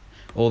wasn't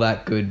all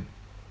that good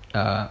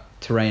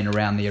terrain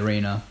around the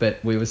arena,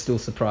 but we were still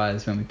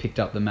surprised when we picked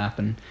up the map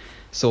and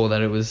saw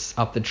that it was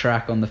up the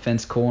track on the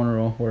fence corner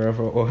or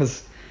wherever it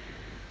was.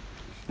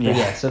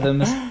 Yeah, so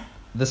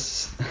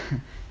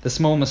the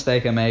small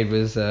mistake I made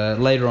was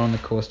later on the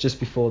course, just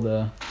before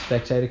the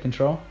spectator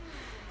control.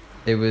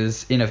 It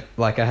was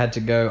I had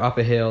to go up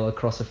a hill,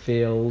 across a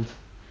field,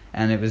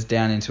 and it was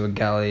down into a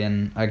gully,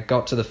 and I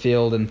got to the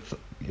field and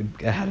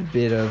I had a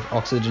bit of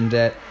oxygen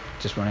debt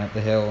just running up the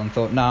hill, and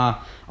thought,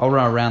 I'll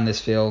run around this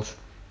field,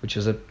 which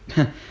was a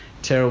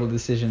terrible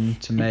decision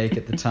to make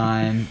at the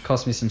time.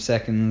 Cost me some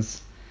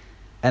seconds.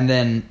 And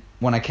then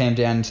when I came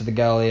down into the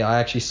gully, I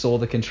actually saw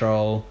the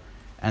control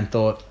and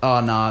thought,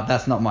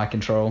 that's not my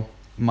control.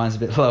 Mine's a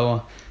bit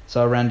lower.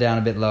 So I ran down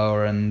a bit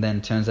lower, and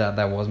then turns out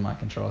that was my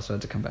control, so I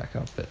had to come back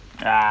up. But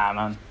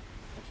man.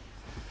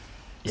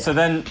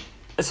 Yeah.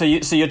 So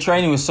your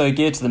training was so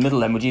geared to the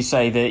middle then. Would you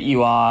say that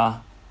you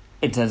are,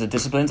 in terms of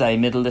disciplines, a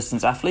middle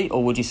distance athlete,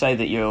 or would you say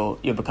that you're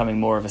becoming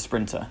more of a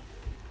sprinter?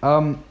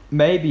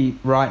 Maybe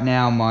right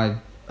now my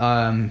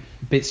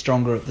bit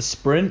stronger at the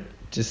sprint,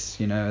 just,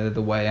 you know,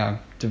 the way I'm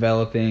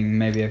developing.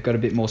 Maybe I've got a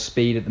bit more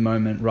speed at the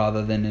moment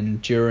rather than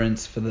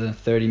endurance for the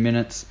 30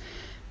 minutes.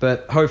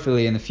 But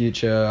hopefully in the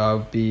future I'll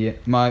be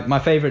my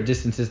favorite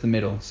distance is the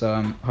middle,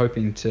 so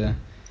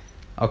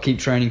I'll keep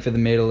training for the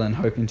middle and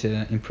hoping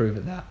to improve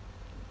at that.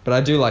 But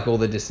I do like all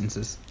the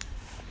distances.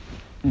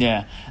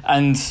 Yeah,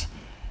 and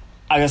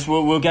I guess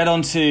we'll get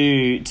on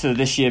to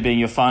this year being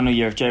your final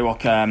year of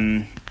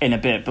JWOC in a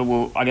bit, but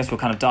we'll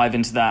kind of dive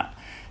into that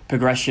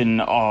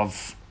progression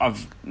of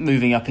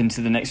moving up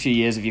into the next few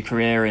years of your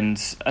career. And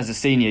as a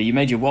senior, you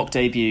made your WOC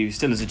debut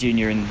still as a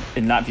junior in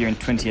Latvia in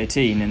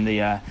 2018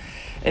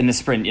 in the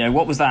sprint. You know,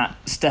 what was that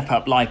step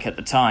up like at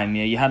the time?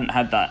 You know, you hadn't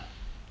had that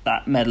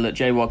medal at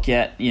JWOC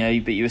yet, you know,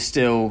 but you were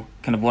still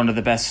kind of one of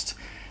the best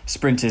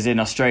sprinters in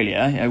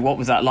Australia. You know, what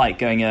was that like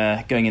going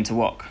into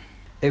WOC?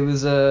 It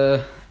was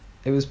a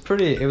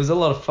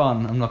lot of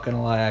fun. I'm not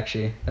gonna lie,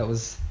 actually.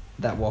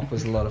 That WOC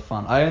was a lot of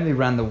fun. I only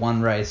ran the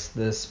one race,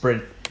 the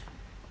sprint,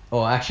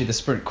 or actually the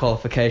sprint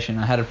qualification.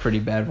 I had a pretty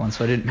bad one,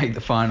 so I didn't make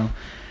the final.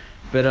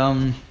 But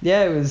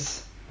it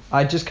was.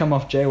 I'd just come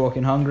off JWOC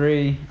in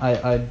Hungary.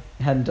 I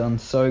hadn't done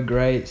so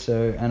great,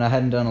 and I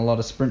hadn't done a lot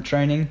of sprint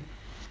training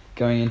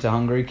going into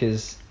Hungary,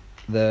 because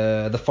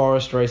the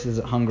forest races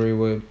at Hungary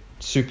were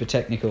super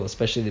technical,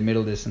 especially the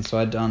middle distance. So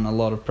I'd done a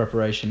lot of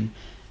preparation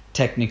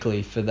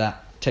technically for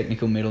that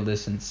technical middle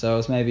distance. So I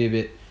was maybe a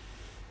bit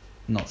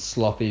not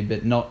sloppy,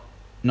 but not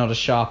as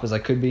sharp as I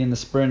could be in the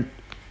sprint.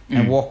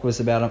 And WOC was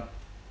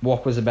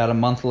about a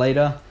month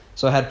later,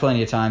 so I had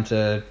plenty of time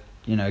to,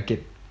 you know,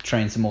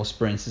 train some more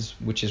sprints,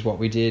 which is what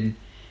we did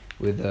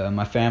with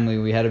my family.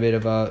 We had a bit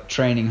of a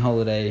training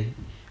holiday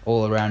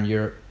all around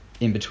Europe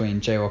in between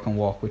JWOC and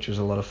WOC, which was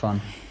a lot of fun.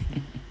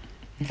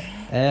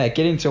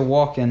 Getting to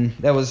WOC, and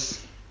it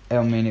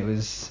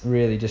was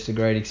really just a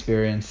great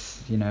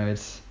experience. You know,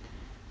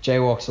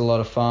 JWOC's a lot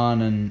of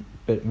fun,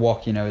 but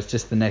WOC, you know, it's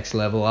just the next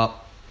level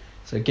up.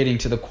 So getting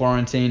to the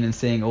quarantine and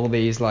seeing all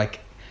these like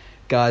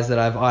guys that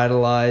I've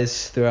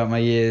idolized throughout my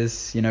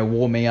years, you know,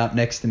 warming up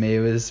next to me, it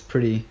was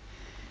pretty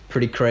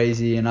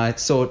crazy. And I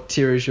saw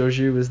Tira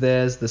Georgiou was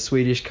there as the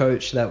Swedish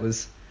coach. It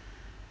was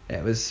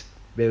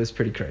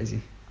pretty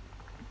crazy.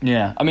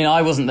 Yeah, I mean,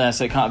 I wasn't there,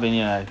 so it can't have been,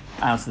 you know,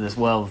 out of this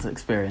world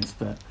experience,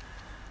 but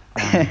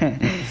of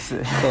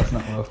course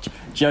not. Well,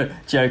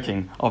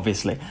 joking,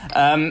 obviously.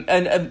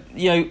 And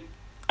you know,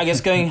 I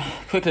guess going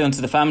quickly onto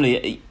the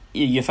family,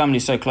 your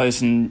family's so close,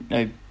 and you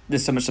know,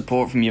 there's so much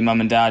support from your mum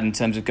and dad in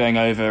terms of going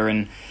over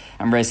and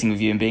racing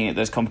with you and being at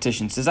those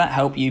competitions. Does that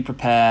help you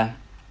prepare,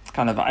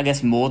 kind of, I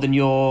guess, more than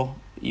your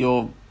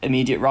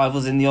immediate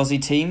rivals in the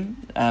Aussie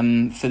team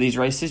for these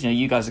races? You know,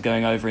 you guys are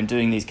going over and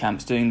doing these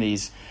camps, doing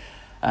these,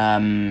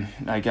 going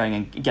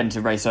and getting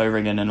to race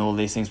O-Ringen and all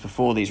these things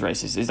before these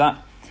races. Do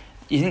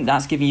you think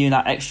that's giving you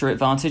that extra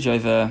advantage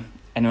over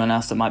anyone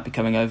else that might be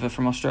coming over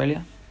from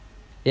Australia?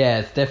 Yeah,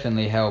 it's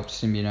definitely helped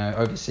some, you know,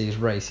 overseas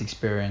race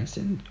experience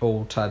in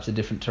all types of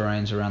different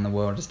terrains around the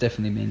world. It's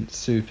definitely been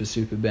super,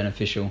 super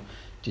beneficial,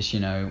 just,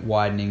 you know,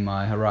 widening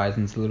my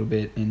horizons a little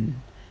bit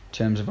in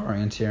terms of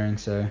orienteering.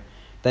 So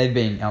they've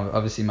been,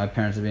 obviously my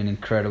parents have been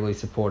incredibly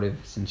supportive,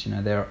 since, you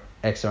know, they're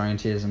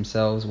ex-orienteers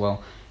themselves.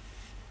 Well,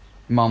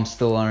 Mum's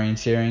still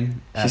orienteering.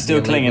 She's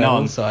still clinging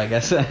on. So I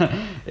guess,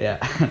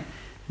 yeah,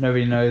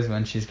 nobody knows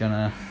when she's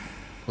gonna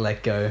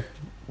let go.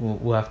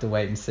 We'll have to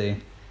wait and see.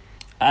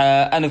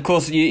 And of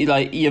course,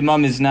 your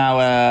mum is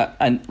now,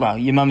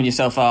 your mum and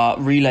yourself are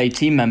relay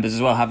team members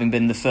as well, having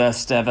been the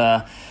first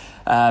ever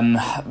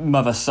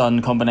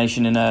mother-son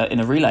combination in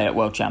a relay at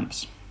World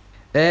Champs.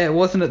 It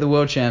wasn't at the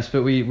World Champs,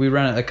 but we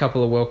ran at a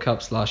couple of World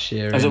Cups last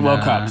year. Was it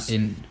World Cups?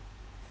 In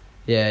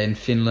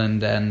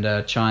Finland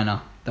and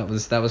China. That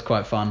was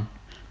quite fun.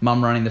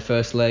 Mum running the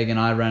first leg, and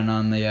I ran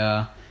on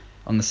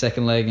the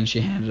second leg, and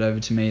she handed over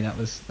to me. That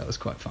was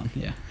quite fun.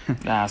 Yeah.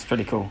 That's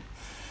pretty cool.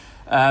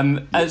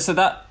 So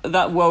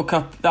that World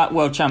Cup, that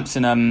World Champs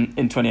in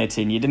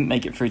 2018, you didn't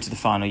make it through to the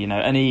final. You know,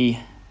 any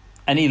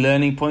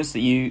learning points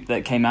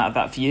that came out of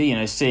that for you? You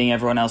know, seeing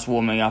everyone else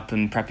warming up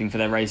and prepping for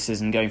their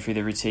races and going through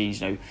the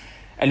routines. You know,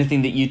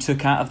 anything that you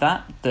took out of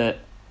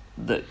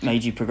that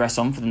made you progress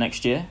on for the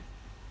next year?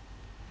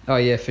 Oh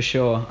yeah, for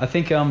sure. I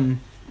think at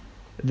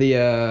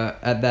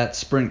that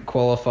sprint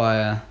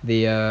qualifier,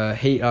 the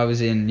heat I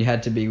was in, you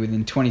had to be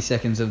within 20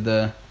 seconds of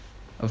the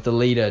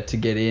leader to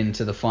get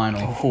into the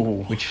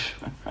final,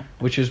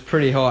 which was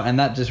pretty hot, and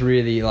that just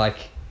really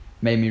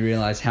made me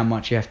realize how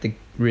much you have to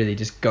really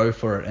just go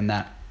for it in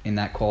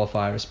that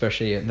qualifier,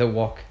 especially the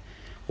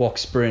walk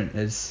sprint.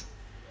 Is,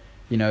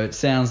 you know, it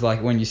sounds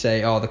like when you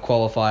say the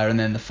qualifier and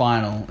then the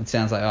final, it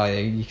sounds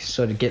like you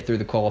sort of get through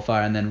the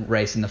qualifier and then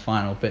race in the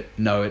final, but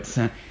no, it's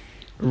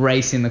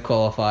race in the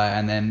qualifier,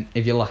 and then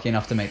if you're lucky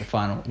enough to make the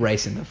final,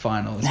 race in the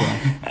final as well.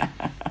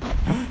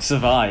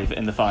 Survive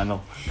in the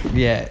final.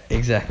 Yeah,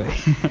 exactly.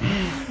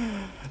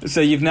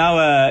 So you've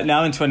now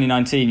in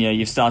 2019,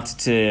 you've started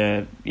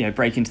to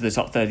break into the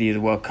top 30 of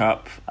the World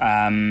Cup.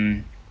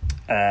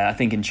 I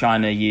think in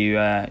China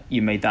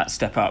you made that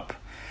step up.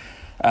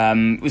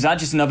 Was that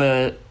just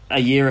a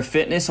year of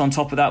fitness on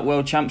top of that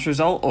World Champs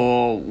result,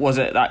 or was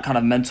it that kind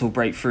of mental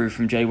breakthrough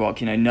from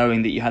JWOC,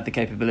 knowing that you had the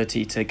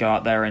capability to go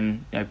out there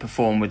and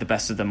perform with the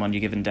best of them on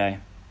your given day?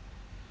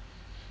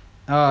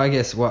 Oh, I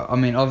guess, well, I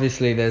mean,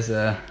 obviously there's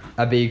a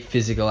big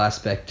physical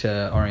aspect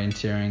to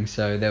orienteering,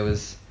 so there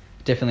was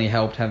definitely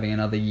helped having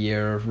another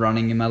year of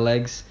running in my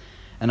legs,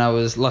 and I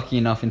was lucky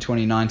enough in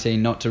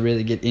 2019 not to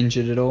really get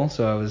injured at all,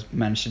 so I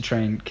managed to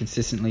train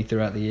consistently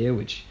throughout the year,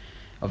 which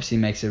obviously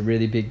makes a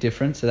really big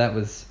difference. So that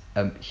was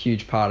a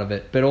huge part of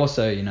it, but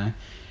also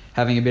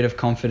having a bit of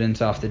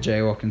confidence after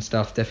JWOC and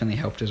stuff definitely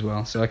helped as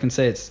well. So I can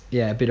say it's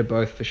a bit of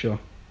both for sure.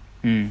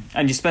 And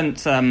you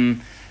spent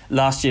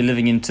last year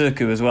living in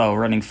Turku as well,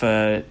 running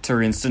for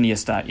Turin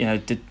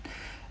Sunniastat.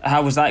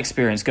 How was that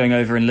experience, going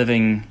over and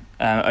living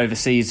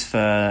overseas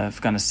for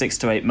kind of 6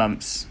 to 8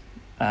 months,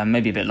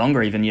 maybe a bit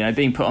longer even?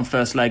 Being put on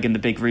first leg in the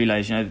big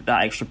relays,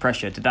 that extra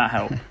pressure, did that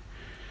help?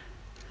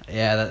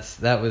 Yeah,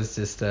 that was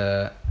just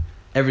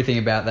everything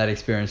about that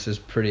experience was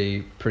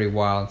pretty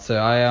wild.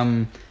 So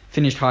I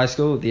finished high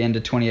school at the end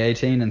of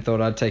 2018 and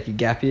thought I'd take a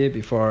gap year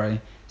before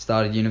I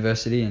started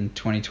university in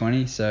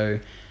 2020. So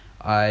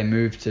I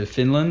moved to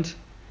Finland.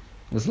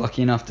 Was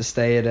lucky enough to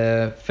stay at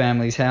a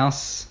family's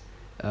house,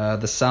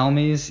 the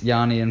Salmis,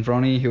 Jani and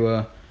Vroni, who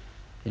are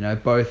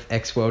both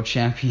ex-world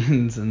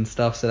champions and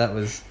stuff. So that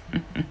was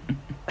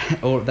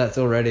that's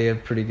already a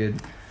pretty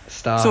good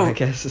start, I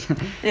guess.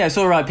 Yeah, it's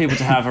all right people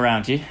to have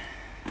around you.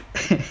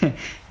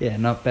 Yeah,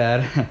 not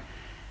bad.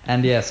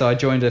 And so I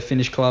joined a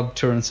Finnish club,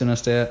 Turin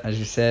Sunniastat, as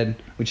you said,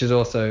 which is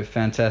also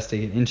fantastic.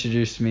 It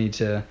introduced me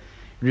to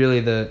really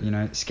the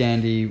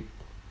Scandi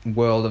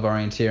world of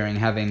orienteering,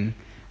 having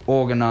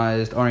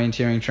organised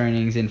orienteering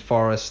trainings in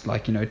forest,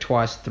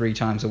 twice, 3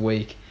 times a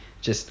week,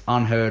 just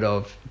unheard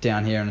of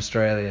down here in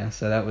Australia.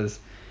 So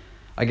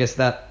I guess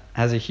that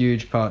has a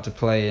huge part to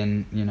play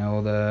in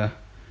all the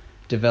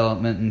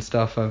development and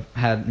stuff I've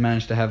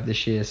managed to have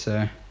this year.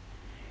 So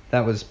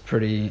that was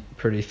pretty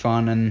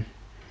fun. And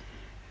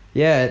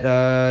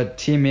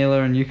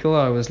Tiomila and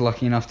Jukala, I was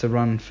lucky enough to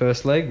run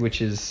first leg,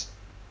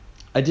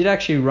 I did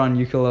actually run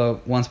Jukala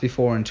once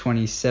before in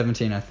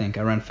 2017, I think.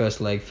 I ran first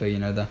leg for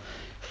the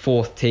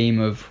 4th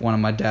team of one of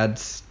my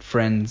dad's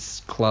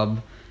friends'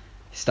 club.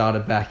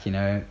 Started back,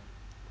 and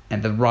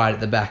right at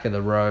the back of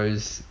the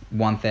rows,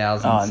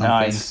 1,000 something.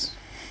 Nice.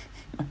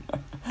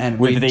 And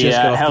with the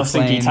just got off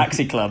Helsinki the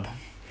Taxi Club.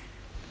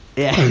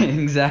 Yeah,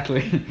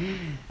 exactly.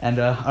 And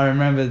I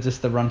remember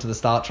just the run to the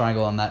start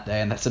triangle on that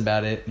day, and that's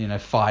about it.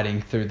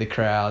 Fighting through the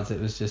crowds,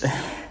 it was just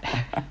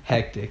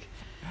hectic.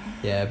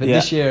 Yeah, but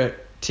this year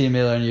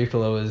Tiomila and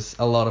Jukala was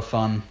a lot of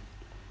fun.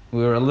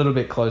 We were a little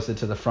bit closer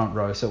to the front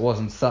row, so it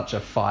wasn't such a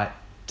fight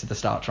to the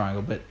start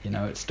triangle, but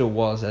it still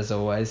was, as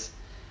always.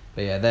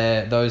 But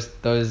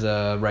those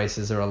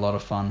races are a lot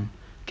of fun.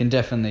 Can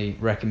definitely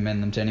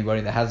recommend them to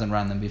anybody that hasn't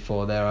run them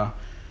before. They are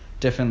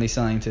definitely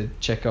something to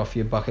check off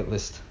your bucket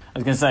list. I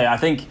was going to say, I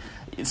think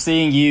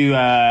seeing you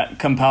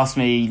come past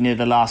me near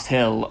the last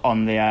hill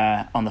on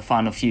the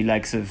final few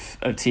legs of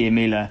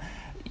Tiomila,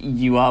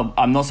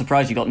 I'm not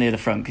surprised you got near the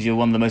front, because you're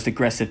one of the most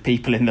aggressive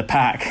people in the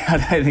pack. I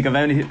don't think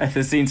I've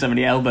ever seen so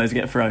many elbows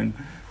get thrown.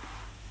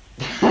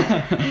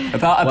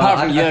 apart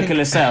from Jurka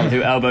Lissell,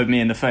 who elbowed me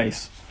in the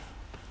face.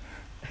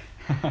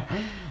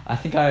 I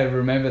think I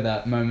remember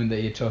that moment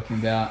that you're talking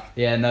about.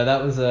 Yeah, no,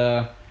 that was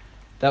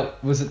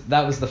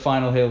the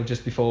final hill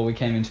just before we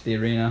came into the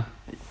arena.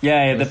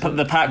 Yeah,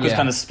 the pack was Yeah.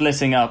 kind of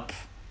splitting up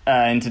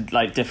into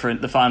like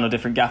the final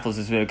different gaffles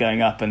as we were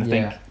going up, and I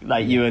think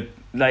you were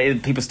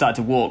like people started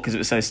to walk because it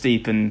was so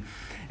steep and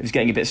it was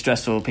getting a bit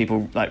stressful.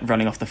 People like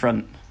running off the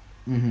front.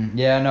 Mm-hmm.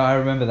 Yeah, no, I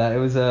remember that. It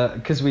was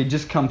because we'd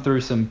just come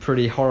through some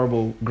pretty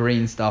horrible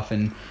green stuff,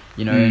 and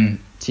in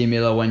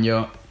Tiamila when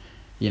you're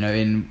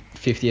in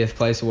 50th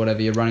place or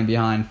whatever, you're running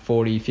behind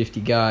 40,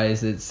 50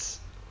 guys. It's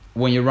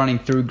when you're running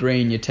through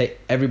green,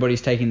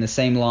 everybody's taking the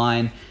same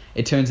line.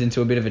 It turns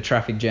into a bit of a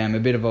traffic jam, a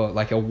bit of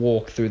a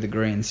walk through the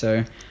green.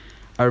 So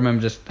I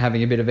remember just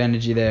having a bit of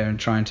energy there and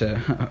trying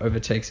to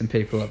overtake some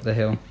people up the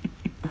hill.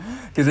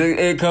 Because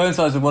it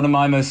coincides with one of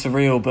my most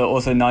surreal but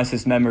also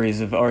nicest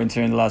memories of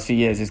orienteering in the last few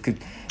years is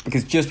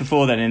because just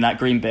before then in that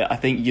green bit, I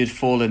think you'd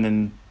fallen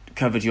and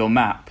covered your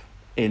map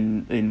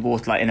in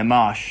water, like in a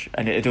marsh,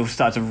 and it had all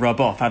started to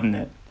rub off, hadn't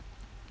it?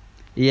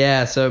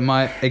 Yeah, so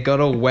it got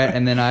all wet,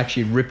 and then I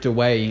actually ripped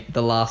away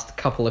the last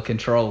couple of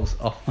controls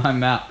off my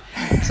map.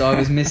 So I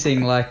was missing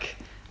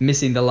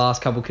the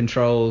last couple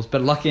controls,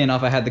 but lucky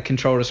enough I had the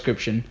control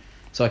description,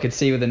 so I could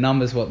see with the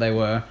numbers what they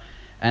were.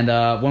 And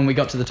when we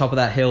got to the top of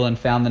that hill and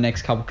found the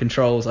next couple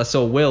controls, I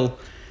saw Will,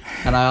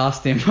 and I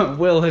asked him,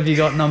 Will, have you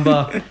got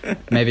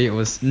maybe it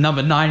was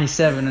number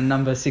 97 and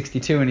number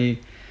 62, and he,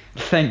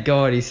 thank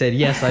God, he said,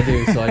 yes, I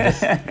do. So I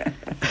just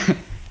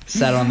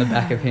sat on the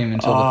back of him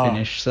until the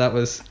finish. So that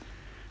was...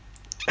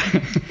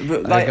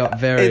 I got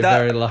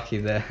very lucky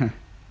there.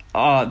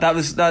 Oh, that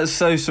was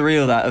so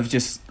surreal, that of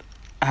just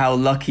how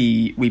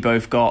lucky we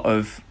both got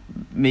of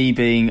me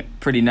being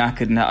pretty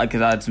knackered and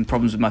because I had some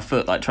problems with my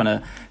foot, like trying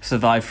to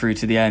survive through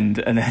to the end,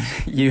 and then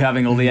you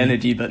having all the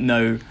energy but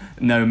no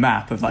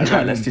map of like,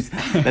 right, let's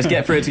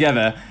get through it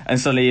together, and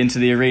suddenly into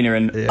the arena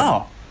and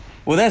well,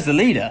 there's the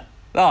leader.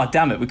 Oh,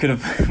 damn it, we could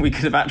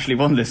have actually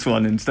won this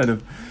one instead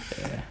of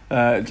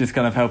just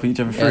kind of helping each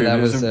other through. It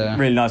was a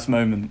really nice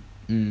moment.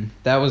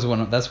 That's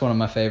one of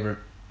my favourite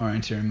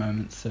orienteering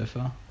moments so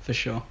far, for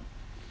sure.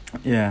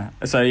 Yeah.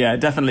 So yeah,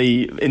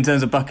 definitely in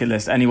terms of bucket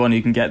list, anyone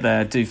who can get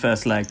there, do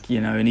first leg,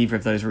 in either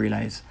of those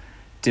relays,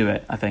 do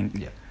it, I think.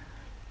 Yeah.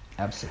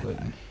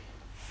 Absolutely.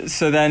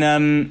 So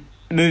then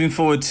moving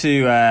forward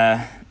to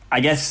I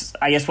guess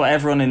what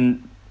everyone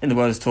in the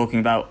world is talking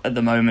about at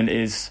the moment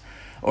is,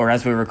 or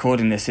as we're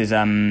recording this, is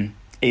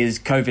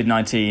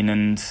COVID-19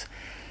 and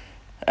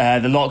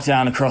the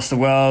lockdown across the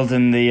world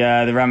and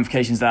the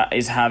ramifications that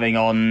is having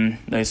on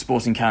those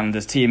sporting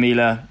calendars.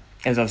 Tiamila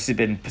has obviously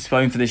been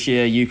postponed for this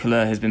year.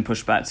 Eucla has been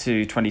pushed back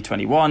to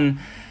 2021.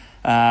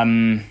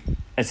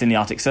 It's in the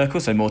Arctic Circle,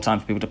 so more time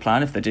for people to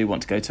plan if they do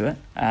want to go to it.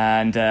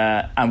 And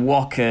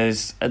WOC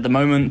is at the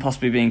moment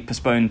possibly being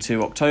postponed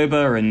to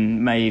October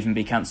and may even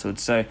be cancelled.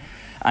 So,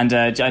 and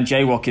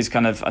JWOC is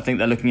kind of, I think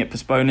they're looking at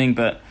postponing,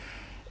 but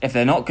if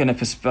they're not going to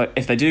postpone,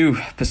 if they do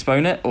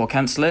postpone it or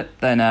cancel it,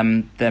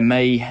 then there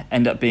may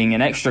end up being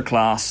an extra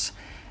class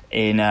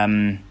in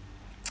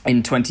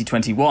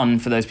 2021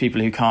 for those people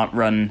who can't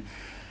run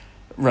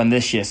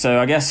this year. So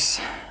I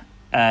guess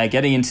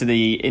getting into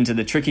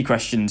the tricky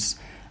questions,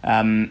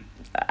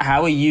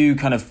 how are you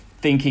kind of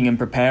thinking and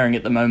preparing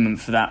at the moment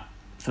for that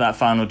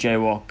final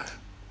JWOC,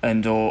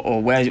 and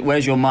or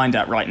where's your mind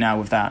at right now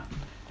with that?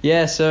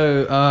 Yeah,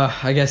 so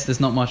I guess there's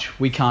not much,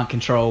 we can't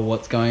control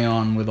what's going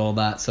on with all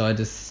that, so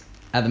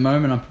at the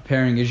moment I'm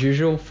preparing as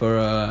usual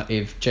for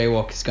if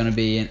JWOC is going to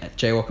be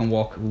JWOC and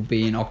WOC will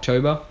be in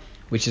October,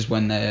 which is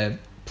when they're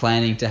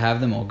planning to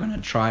have them or going to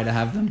try to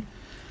have them.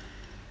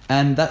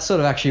 And that sort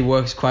of actually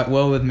works quite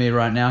well with me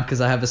right now because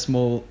I have a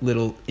small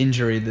little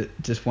injury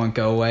that just won't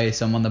go away,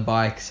 so I'm on the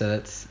bike, so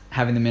that's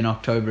having them in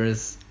October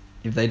is,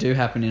 if they do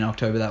happen in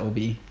October, that will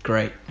be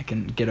great. I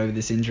can get over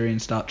this injury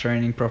and start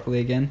training properly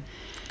again.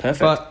 Perfect.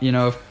 But,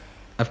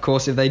 of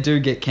course, if they do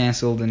get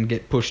cancelled and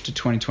get pushed to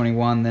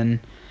 2021, then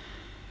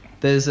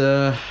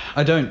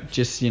I don't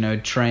just,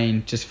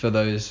 train just for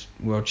those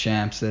world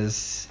champs.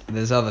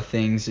 There's other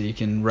things that you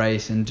can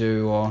race and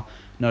do, or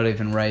not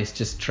even race,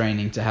 just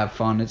training to have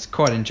fun. It's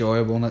quite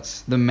enjoyable, and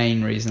that's the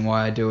main reason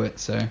why I do it.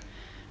 So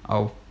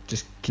I'll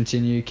just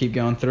keep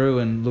going through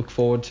and look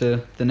forward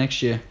to the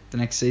next year, the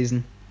next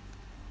season.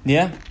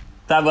 Yeah,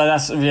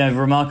 that's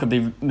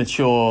remarkably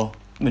mature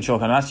kind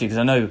of attitude, because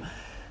I know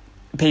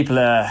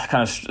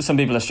some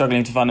people are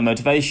struggling to find the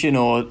motivation,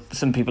 or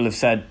some people have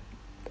said,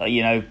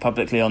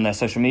 publicly on their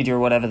social media or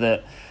whatever,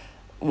 that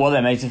what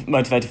they're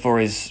motivated for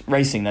is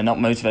racing. They're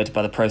not motivated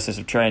by the process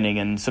of training.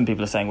 And some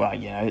people are saying, well,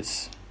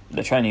 it's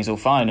the training's all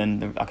fine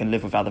and I can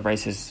live without the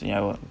races.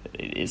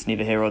 It's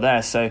neither here or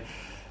there. So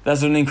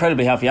that's an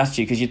incredibly healthy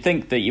attitude, because you'd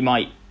think that you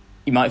might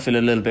feel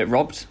a little bit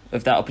robbed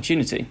of that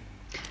opportunity.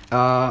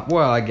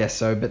 Well, I guess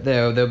so, but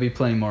there'll be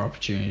plenty more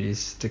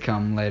opportunities to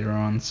come later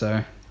on.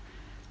 So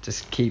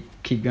just keep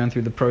going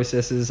through the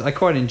processes. I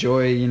quite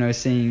enjoy,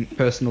 seeing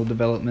personal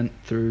development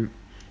through,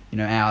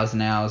 hours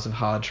and hours of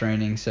hard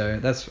training. So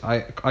I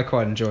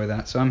quite enjoy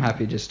that. So I'm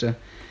happy just to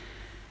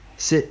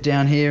sit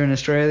down here in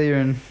Australia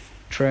and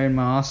train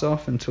my ass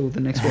off until the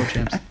next World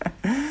Champs.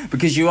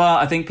 because you are.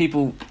 I think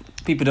people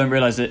don't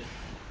realise that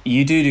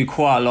you do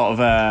quite a lot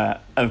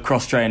of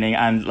cross training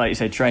and, like you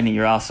say, training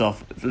your ass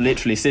off,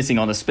 literally sitting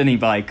on a spinning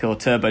bike or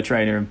turbo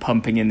trainer and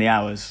pumping in the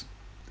hours.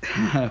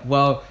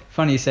 Well,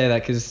 funny you say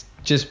that, because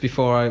just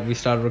before we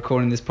started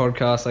recording this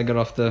podcast, I got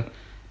off the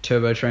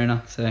turbo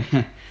trainer. So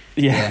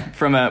yeah,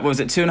 from what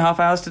was it, 2.5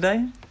 hours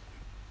today?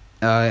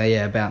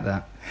 Yeah, about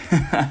that.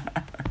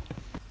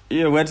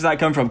 Yeah, where does that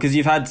come from? Because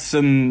you've had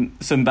some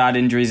bad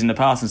injuries in the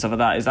past and stuff like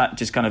that. Is that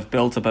just kind of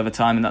built up over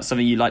time, and that's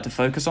something you like to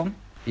focus on?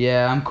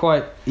 Yeah, I'm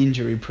quite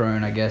injury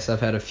prone, I guess.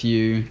 I've had a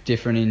few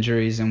different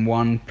injuries, and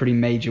one pretty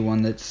major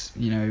one that's,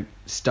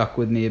 stuck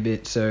with me a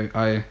bit. So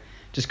I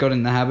just got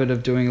in the habit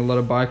of doing a lot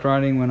of bike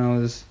riding when I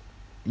was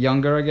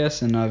younger, I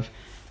guess, and I've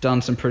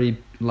done some pretty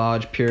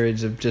large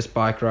periods of just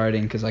bike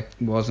riding because I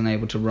wasn't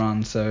able to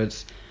run. So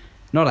it's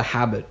not a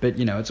habit, but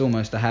it's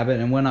almost a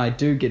habit. And when I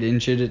do get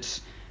injured,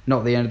 it's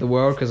not the end of the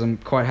world, because I'm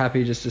quite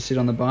happy just to sit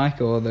on the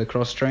bike or the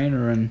cross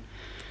trainer and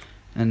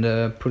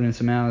put in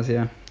some hours.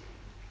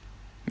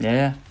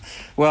 Yeah.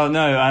 Well,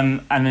 no,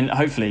 and then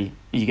hopefully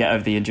you get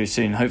over the injury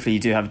soon. Hopefully you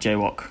do have a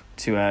JWOC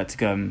to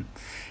go and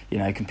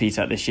compete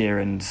at this year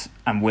and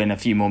win a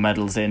few more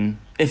medals in.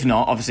 If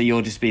not, obviously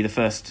you'll just be the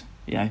first.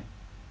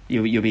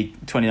 You'll be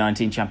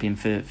 2019 champion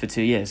for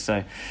 2 years.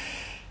 So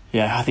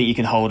yeah, I think you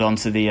can hold on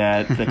to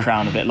the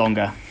crown a bit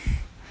longer.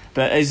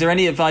 But is there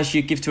any advice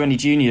you'd give to any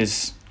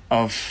juniors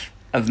of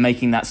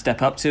making that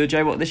step up to a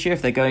JWOC this year,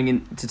 if they're going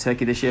into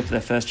Turkey this year for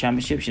their first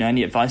championships?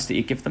 Any advice that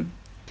you give them?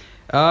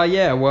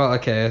 Yeah, well,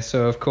 okay,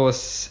 so of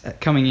course,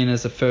 coming in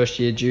as a first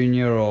year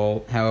junior,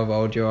 or however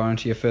old you are,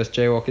 into your first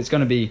JWOC, it's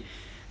going to be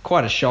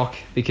quite a shock,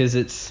 because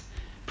it's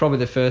probably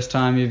the first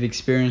time you've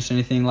experienced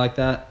anything like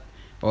that,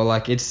 or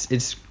like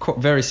it's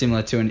very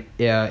similar to an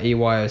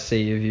EYOC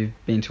if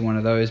you've been to one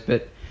of those,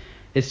 but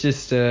it's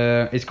just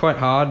it's quite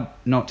hard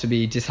not to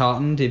be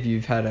disheartened if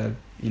you've had a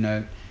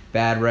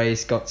bad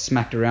race, got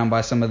smacked around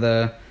by some of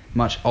the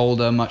much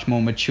older, much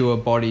more mature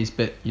bodies,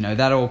 but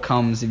that all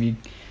comes if you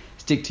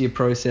stick to your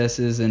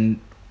processes and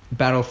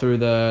battle through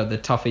the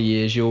tougher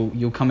years.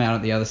 You'll come out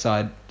at the other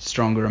side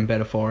stronger and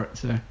better for it.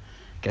 So I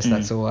guess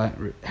that's all I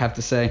have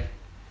to say.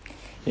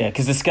 Yeah,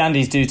 because the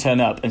Scandies do turn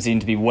up and seem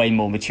to be way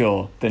more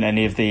mature than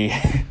any of the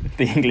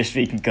the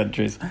English-speaking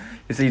countries.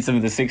 You see some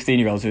of the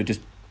 16-year-olds who are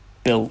just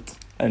built,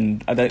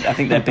 and I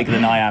think they're bigger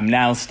than I am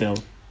now still.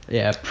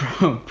 Yeah,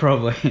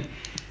 probably.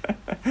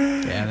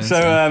 Yeah.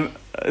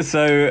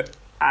 So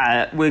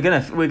we're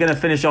gonna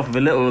finish off with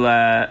a little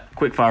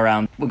quickfire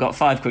round. We've got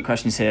 5 quick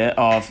questions here.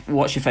 Of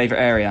what's your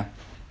favourite area?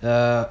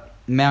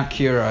 Mount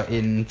Cura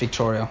in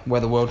Victoria,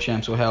 where the World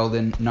Champs were held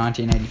in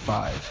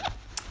 1985.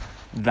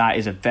 That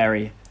is a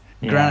very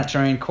granite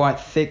terrain, quite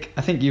thick.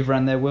 I think you've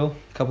run there, Will,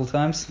 a couple of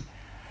times.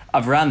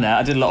 I've ran there.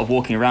 I did a lot of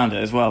walking around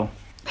it as well.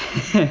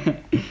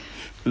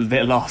 A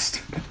bit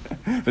lost,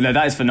 but no,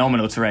 that is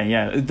phenomenal terrain.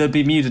 Yeah, the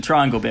Bermuda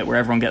Triangle bit where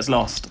everyone gets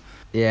lost.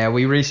 Yeah,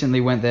 we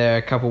recently went there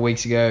a couple of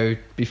weeks ago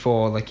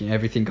before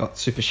everything got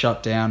super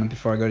shut down and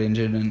before I got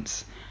injured, and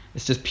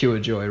it's just pure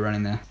joy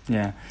running there.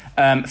 Yeah.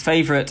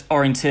 Favourite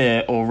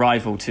orienteer or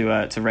rival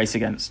to race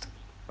against?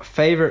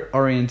 Favourite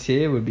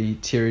orienteer would be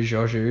Thierry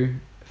Georgiou.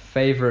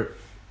 Favourite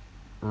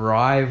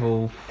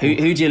rival.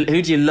 Who do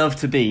you love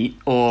to beat,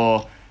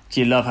 or do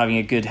you love having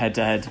a good head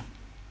to head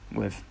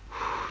with?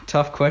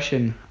 Tough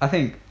question. I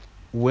think,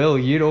 Will,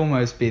 you'd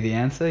almost be the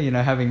answer.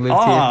 Having lived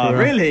here for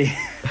really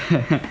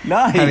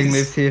nice. having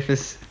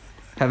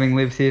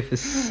lived here for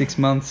 6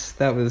 months,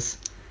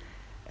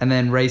 and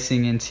then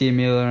racing in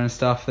Tiamila and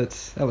stuff.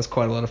 That was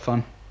quite a lot of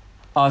fun.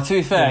 To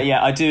be fair,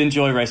 yeah, I do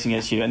enjoy racing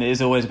against you, and it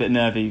is always a bit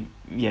nervy.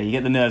 Yeah, you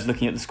get the nerves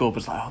looking at the score, but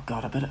it's like, oh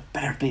god, I better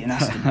have beaten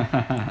Aston.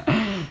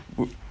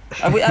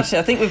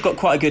 I think we've got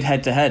quite a good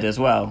head to head as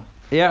well.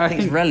 Yeah, I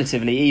think it's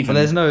relatively even.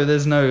 Well,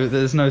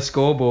 there's no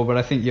scoreboard, but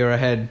I think you're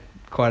ahead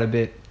quite a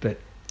bit. But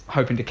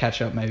hoping to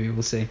catch up, maybe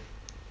we'll see.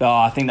 Oh,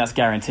 I think that's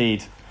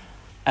guaranteed.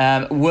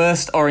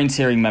 Worst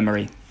orienteering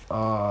memory?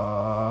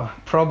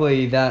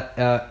 Probably that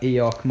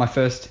EOC, my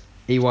first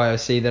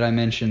EYOC that I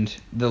mentioned,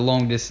 the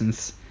long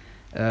distance.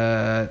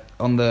 I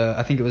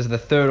think it was the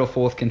 3rd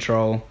or 4th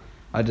control.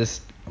 I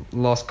just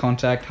lost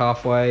contact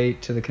halfway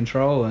to the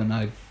control, and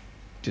I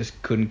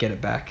just couldn't get it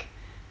back.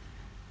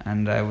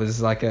 And it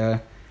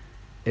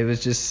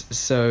was just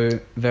so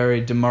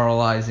very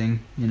demoralizing,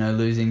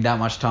 losing that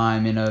much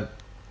time in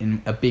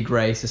a big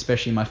race,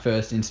 especially my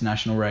first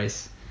international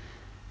race.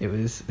 It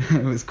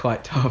was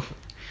quite tough.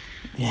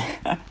 Yeah.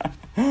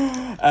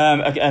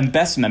 Okay, and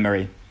best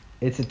memory?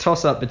 It's a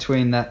toss-up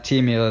between that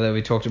Tiamila that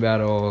we talked about,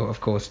 or of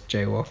course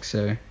JWOC.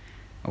 So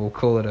I will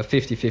call it a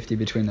 50-50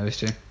 between those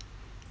two.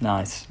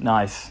 Nice.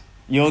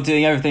 You're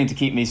doing everything to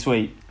keep me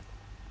sweet.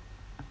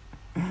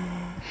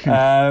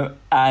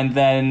 And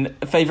then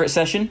favourite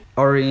session?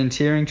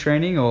 Orienteering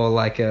training or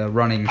like a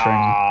running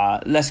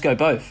training? Let's go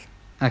both.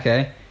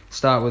 Okay,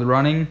 start with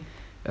running.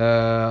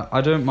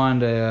 I don't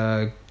mind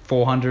a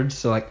 400,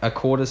 so like a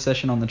quarter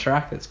session on the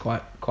track. It's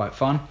quite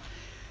fun.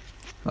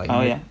 Like,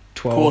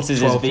 12, quarters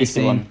 12, is a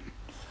beastly 15. one.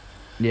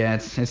 Yeah,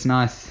 it's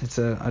nice.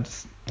 I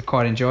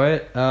quite enjoy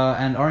it.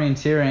 And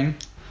orienteering,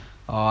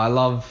 Oh, I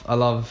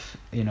love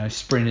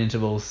sprint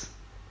intervals.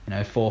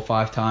 4 or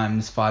 5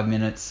 times, 5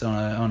 minutes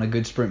on a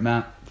good sprint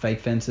map. Fake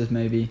fences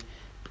maybe,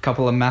 a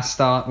couple of mass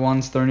start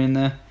ones thrown in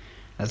there.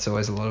 That's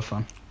always a lot of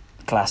fun.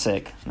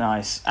 Classic,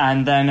 nice.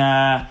 And then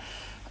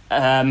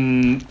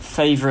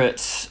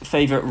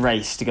favorite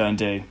race to go and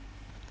do.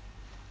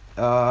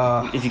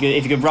 If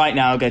you could right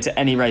now go to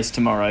any race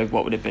tomorrow,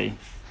 what would it be?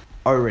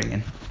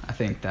 O-Ringen. I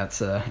think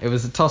that's it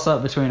was a toss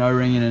up between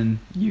O-Ringen and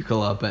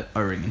Eucla, but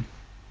O-Ringen,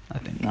 I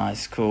think.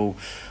 Nice, cool.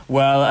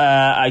 Well,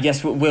 I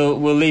guess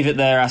we'll leave it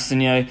there,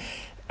 Aston.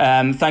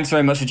 Thanks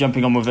very much for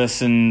jumping on with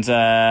us, and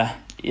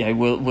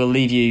we'll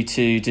leave you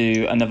to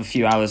do another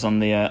few hours on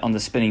the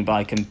spinning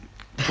bike and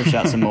push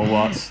out some more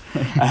watts.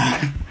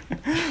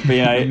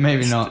 But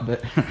maybe not,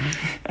 but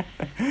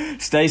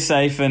stay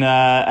safe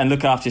and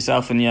look after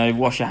yourself, and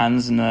wash your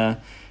hands, and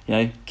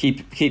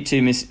keep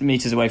 2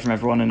 meters away from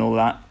everyone and all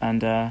that.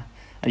 And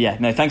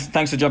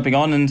thanks for jumping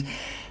on,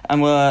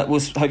 and we'll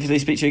hopefully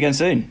speak to you again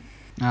soon.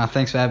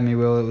 Thanks for having me,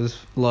 Will. It was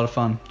a lot of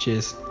fun.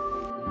 Cheers.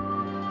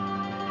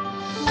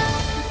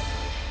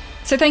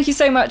 So thank you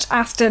so much,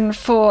 Aston,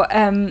 for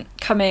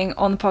coming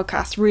on the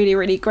podcast. Really,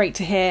 really great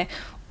to hear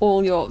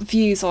all your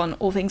views on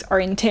all things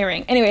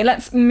orienteering. Anyway,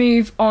 let's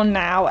move on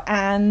now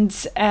and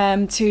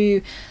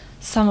to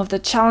some of the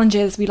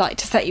challenges we like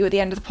to set you at the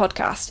end of the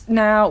podcast.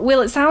 Now, Will,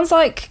 it sounds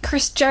like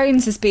Chris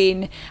Jones has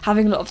been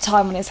having a lot of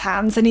time on his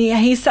hands, and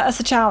he set us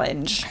a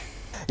challenge.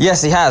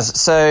 Yes, he has.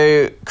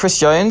 So Chris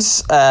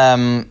Jones,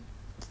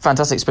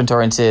 fantastic sprint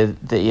orienteer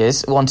that he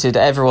is, wanted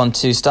everyone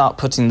to start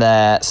putting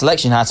their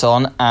selection hat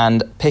on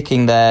and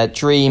picking their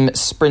dream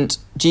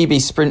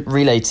GB sprint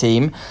relay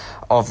team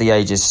of the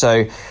ages.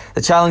 So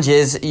the challenge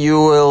is you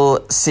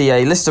will see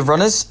a list of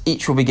runners.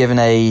 Each will be given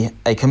a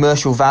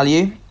commercial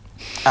value,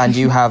 and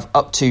you have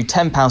up to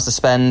 £10 to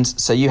spend.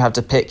 So you have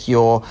to pick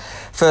your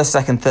first,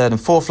 second, third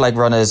and fourth leg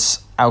runners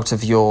out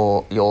of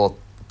your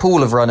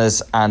pool of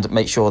runners and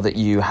make sure that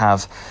you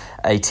have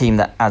a team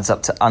that adds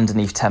up to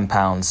underneath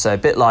 £10. So a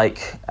bit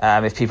like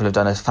if people have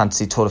done a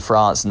fantasy Tour de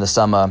France in the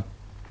summer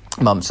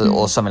months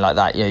or something like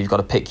that, you've got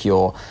to pick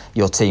your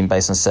team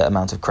based on a certain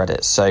amount of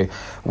credits. So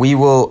we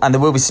will, and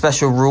there will be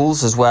special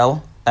rules as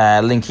well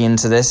linking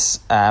into this.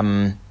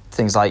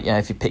 Things like,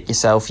 if you pick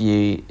yourself,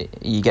 you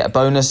get a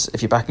bonus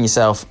if you're backing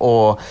yourself,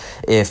 or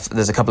if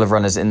there's a couple of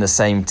runners in the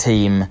same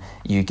team,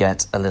 you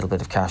get a little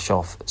bit of cash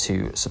off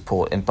to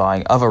support in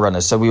buying other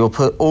runners. So we will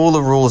put all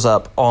the rules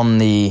up on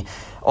the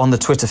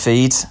Twitter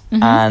feed,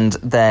 and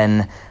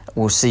then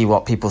we'll see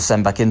what people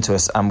send back into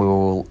us, and we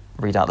will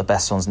read out the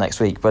best ones next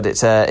week. But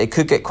it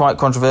could get quite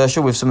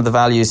controversial with some of the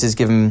values he's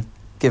given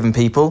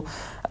people.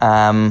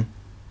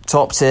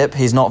 Top tip,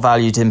 he's not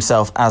valued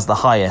himself as the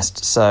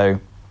highest, so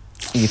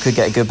you could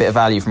get a good bit of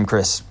value from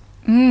Chris.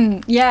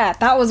 Yeah,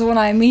 that was the one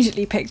I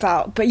immediately picked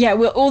out. But yeah,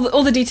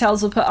 all the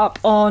details we'll put up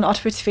on our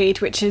Twitter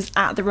feed, which is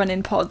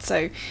 @TheRunInPod,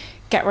 so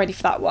get ready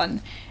for that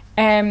one.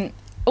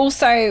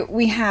 Also,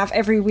 we have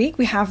every week,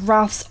 we have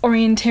Ralph's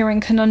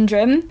Orienteering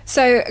Conundrum.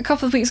 So a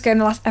couple of weeks ago in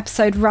the last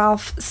episode,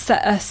 Ralph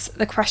set us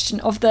the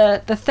question of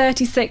the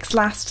 36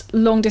 last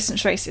long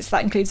distance races.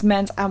 That includes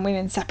men's and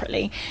women's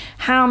separately.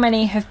 How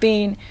many have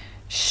been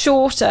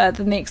shorter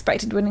than the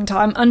expected winning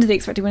time, under the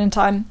expected winning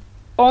time,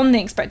 on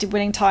the expected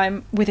winning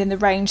time within the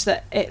range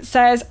that it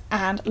says,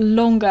 and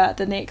longer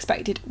than the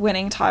expected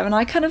winning time? And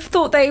I kind of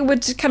thought they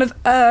would kind of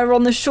err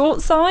on the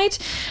short side.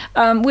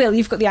 Will,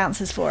 you've got the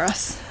answers for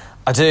us.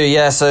 I do,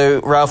 yeah. So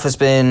Ralph has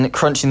been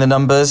crunching the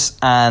numbers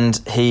and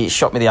he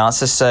shot me the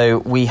answers. So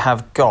we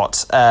have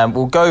got,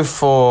 we'll go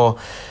for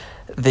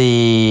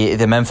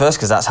the men first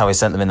because that's how he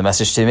sent them in the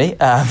message to me.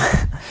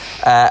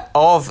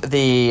 Of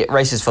the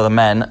races for the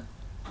men,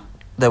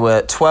 there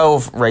were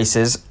 12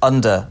 races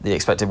under the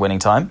expected winning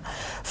time,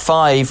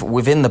 5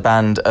 within the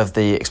band of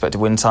the expected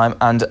winning time,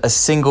 and a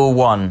single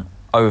one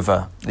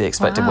over the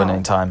expected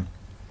winning time.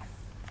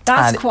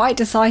 That's quite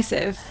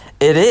decisive.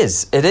 It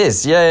is,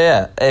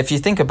 yeah. If you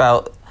think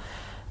about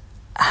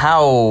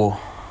how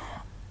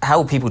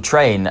people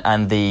train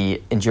and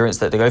the endurance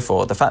that they go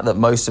for, the fact that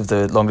most of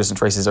the long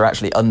distance races are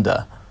actually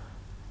under.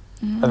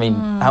 I mean,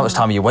 how much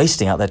time are you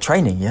wasting out there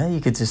training? Yeah,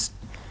 you could just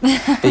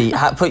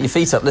put your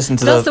feet up, listen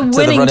to the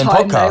running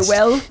time, podcast.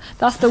 Though, Will.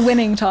 That's the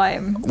winning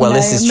time. Well,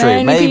 this is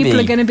true. Many people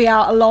are going to be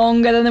out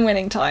longer than the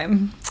winning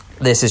time.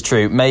 This is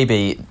true.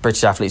 Maybe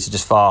British athletes are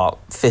just far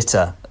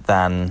fitter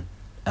than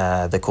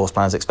the course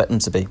planners expect them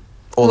to be.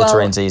 Or the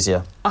terrain's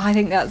easier. I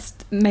think that's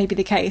maybe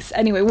the case.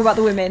 Anyway, what about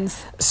the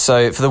women's?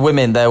 So for the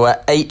women, there were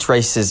 8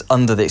 races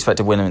under the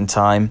expected winning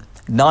time,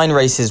 9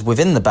 races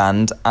within the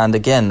band, and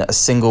again, a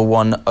single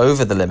one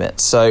over the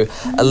limit. So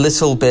a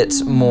little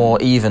bit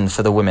more even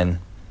for the women.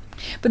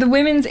 But the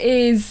women's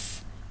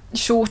is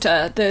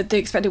shorter. The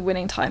expected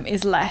winning time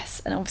is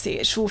less, and obviously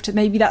it's shorter.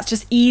 Maybe that's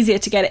just easier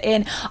to get it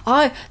in.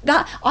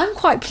 I'm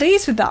quite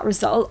pleased with that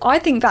result. I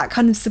think that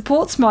kind of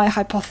supports my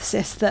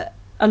hypothesis that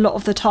a lot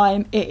of the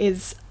time it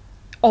is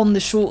on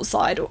the short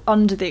side or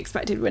under the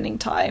expected winning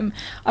time.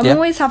 I'm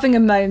always having a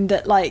moan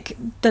that like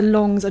the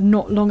longs are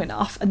not long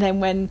enough, and then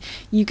when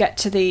you get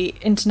to the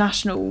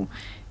international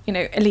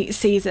elite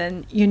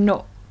season, you're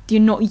not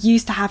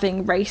used to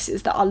having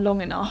races that are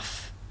long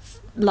enough,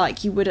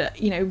 like you would at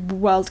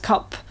World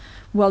Cup,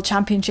 World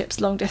Championships,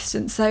 long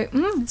distance. So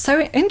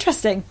so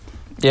interesting.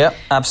 Yeah,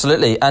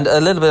 absolutely. And a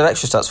little bit of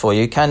extra stats for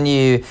you.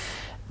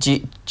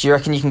 Do you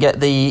reckon you can get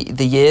the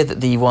year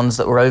that the ones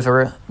that were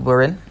over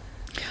were in?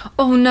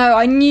 Oh no,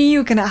 I knew you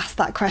were going to ask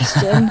that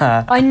question.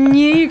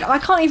 I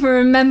can't even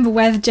remember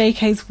where the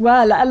JKs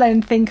were, let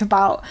alone think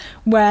about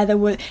where there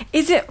were.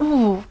 Is it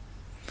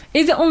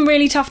on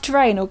really tough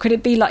terrain, or could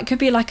it be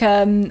like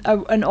an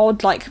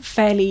odd, like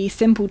fairly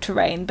simple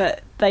terrain,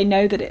 but they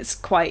know that it's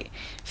quite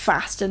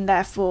fast and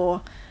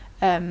therefore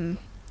I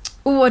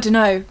don't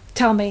know.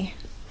 Tell me.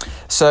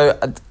 So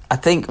I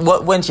think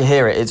once you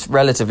hear it, it's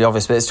relatively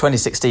obvious, but it's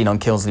 2016 on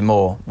Kilsley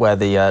Moor where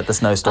the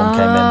snowstorm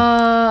came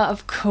in.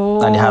 Of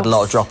course. And you had a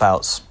lot of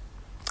dropouts.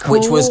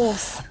 Which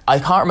was, I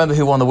can't remember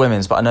who won the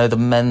women's, but I know the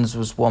men's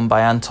was won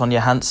by Antonia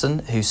Hansen,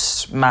 who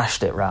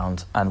smashed it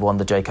round and won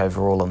the Jake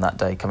overall on that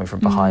day, coming from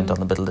behind on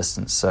the middle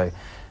distance. So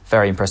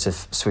very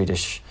impressive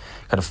Swedish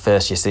kind of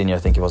first year senior, I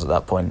think it was at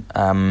that point.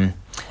 And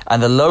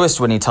the lowest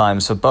winning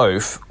times for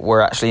both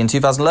were actually in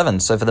 2011.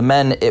 So for the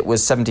men, it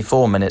was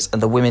 74 minutes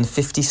and the women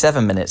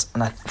 57 minutes.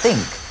 And I think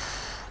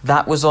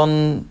that was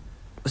on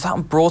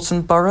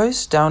Broughton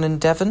Burrows down in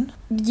Devon?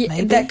 Yeah,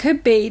 maybe? That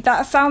could be.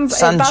 That's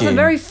a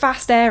very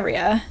fast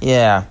area.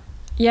 Yeah.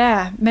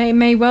 Yeah,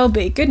 may well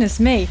be. Goodness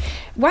me.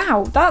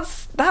 Wow,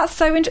 that's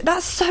so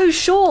that's so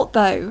short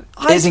though.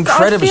 It's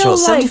incredibly short.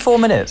 74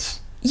 minutes.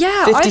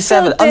 Yeah,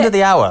 57 under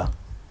the hour.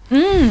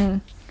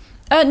 Northern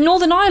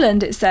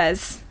Ireland, it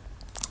says.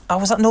 Oh,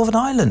 was that Northern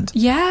Ireland?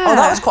 Yeah. Oh,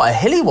 that was quite a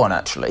hilly one,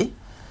 actually.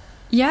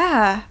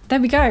 Yeah, there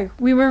we go.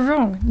 We were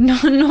wrong.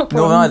 Not Northern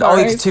Ireland. Oh,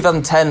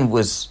 2010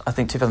 was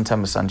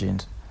sand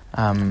dunes.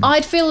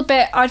 I'd feel a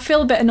bit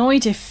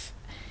annoyed if,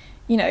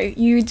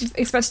 you'd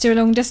expect to do a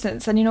long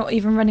distance and you're not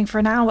even running for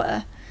an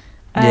hour.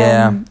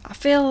 I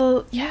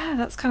feel,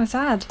 that's kind of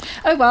sad.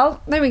 Oh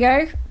well, there we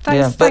go.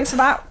 Thanks for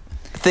that.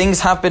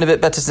 Things have been a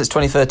bit better since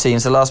 2013.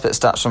 So last bit of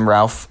stats from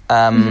Ralph.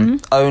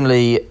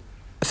 Only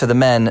for the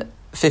men,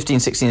 15,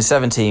 16,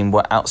 17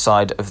 were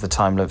outside of the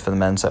time limit for the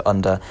men, so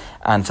under.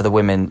 And for the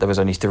women, there was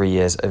only 3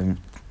 years of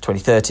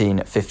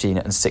 2013, 15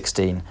 and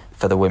 16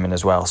 for the women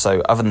as well.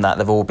 So other than that,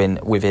 they've all been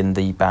within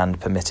the band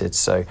permitted.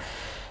 So,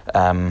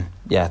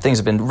 things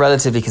have been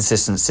relatively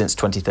consistent since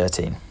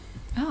 2013.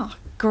 Oh,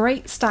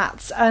 great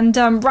stats. And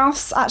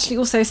Ralph's actually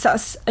also set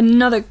us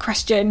another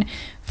question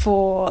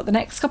for the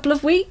next couple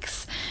of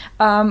weeks,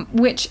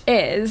 which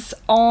is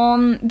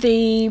on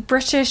the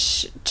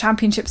British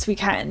Championships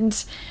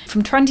weekend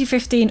from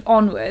 2015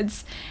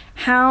 onwards.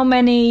 How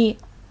many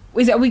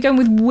are we going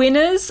with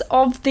winners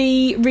of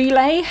the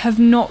relay have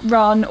not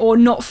run or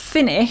not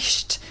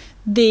finished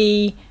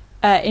the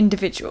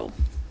individual?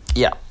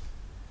 Yeah,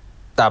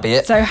 that'll be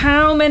it. So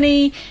how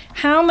many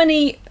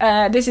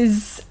this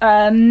is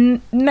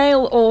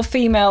male or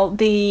female,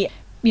 the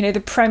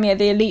premier,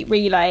 the elite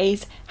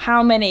relays,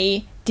 how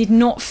many did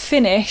not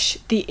finish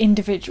the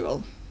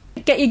individual?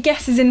 Get your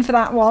guesses in for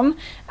that one,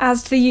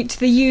 as to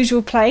the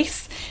usual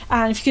place,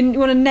 and if you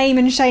want to name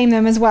and shame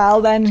them as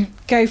well, then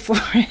go for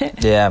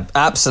it. Yeah,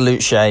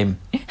 absolute shame.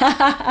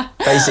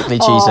 Basically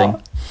cheating.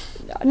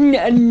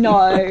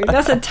 No,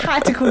 that's a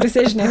tactical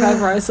decision if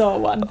ever I saw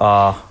one.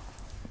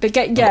 But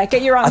get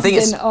your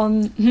answers in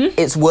on.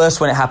 It's worse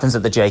when it happens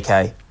at the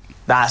JK.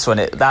 That's when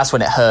it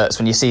hurts,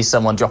 when you see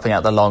someone dropping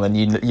out the long and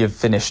you've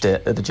finished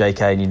it at the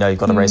JK and you've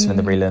got to race them in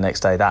the relay the next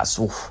day. That's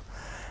oof.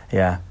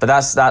 Yeah, but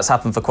that's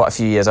happened for quite a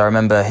few years. I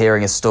remember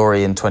hearing a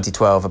story in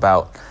 2012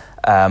 about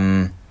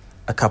a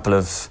couple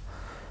of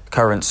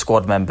current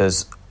squad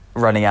members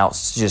running out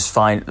to just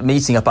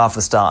meeting up after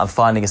the start and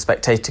finding a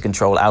spectator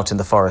control out in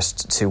the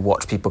forest to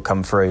watch people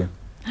come through,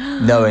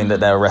 knowing that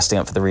they were resting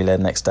up for the relay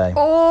the next day.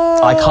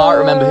 Oh, I can't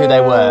remember who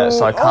they were,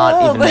 so I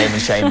can't even name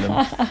and shame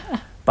them.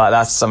 But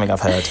that's something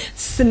I've heard.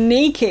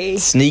 Sneaky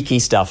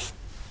stuff.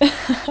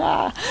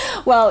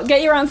 Well,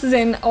 get your answers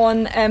in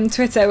on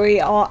Twitter. We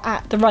are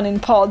at The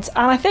Running Pods,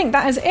 and I think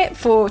that is it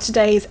for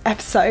today's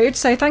episode.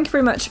 So thank you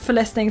very much for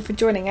listening, for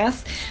joining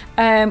us.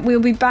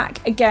 We'll be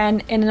back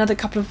again in another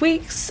couple of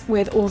weeks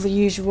with all the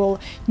usual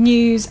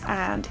news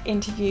and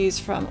interviews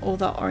from all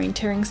the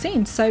orienteering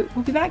scene. So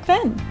we'll be back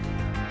then.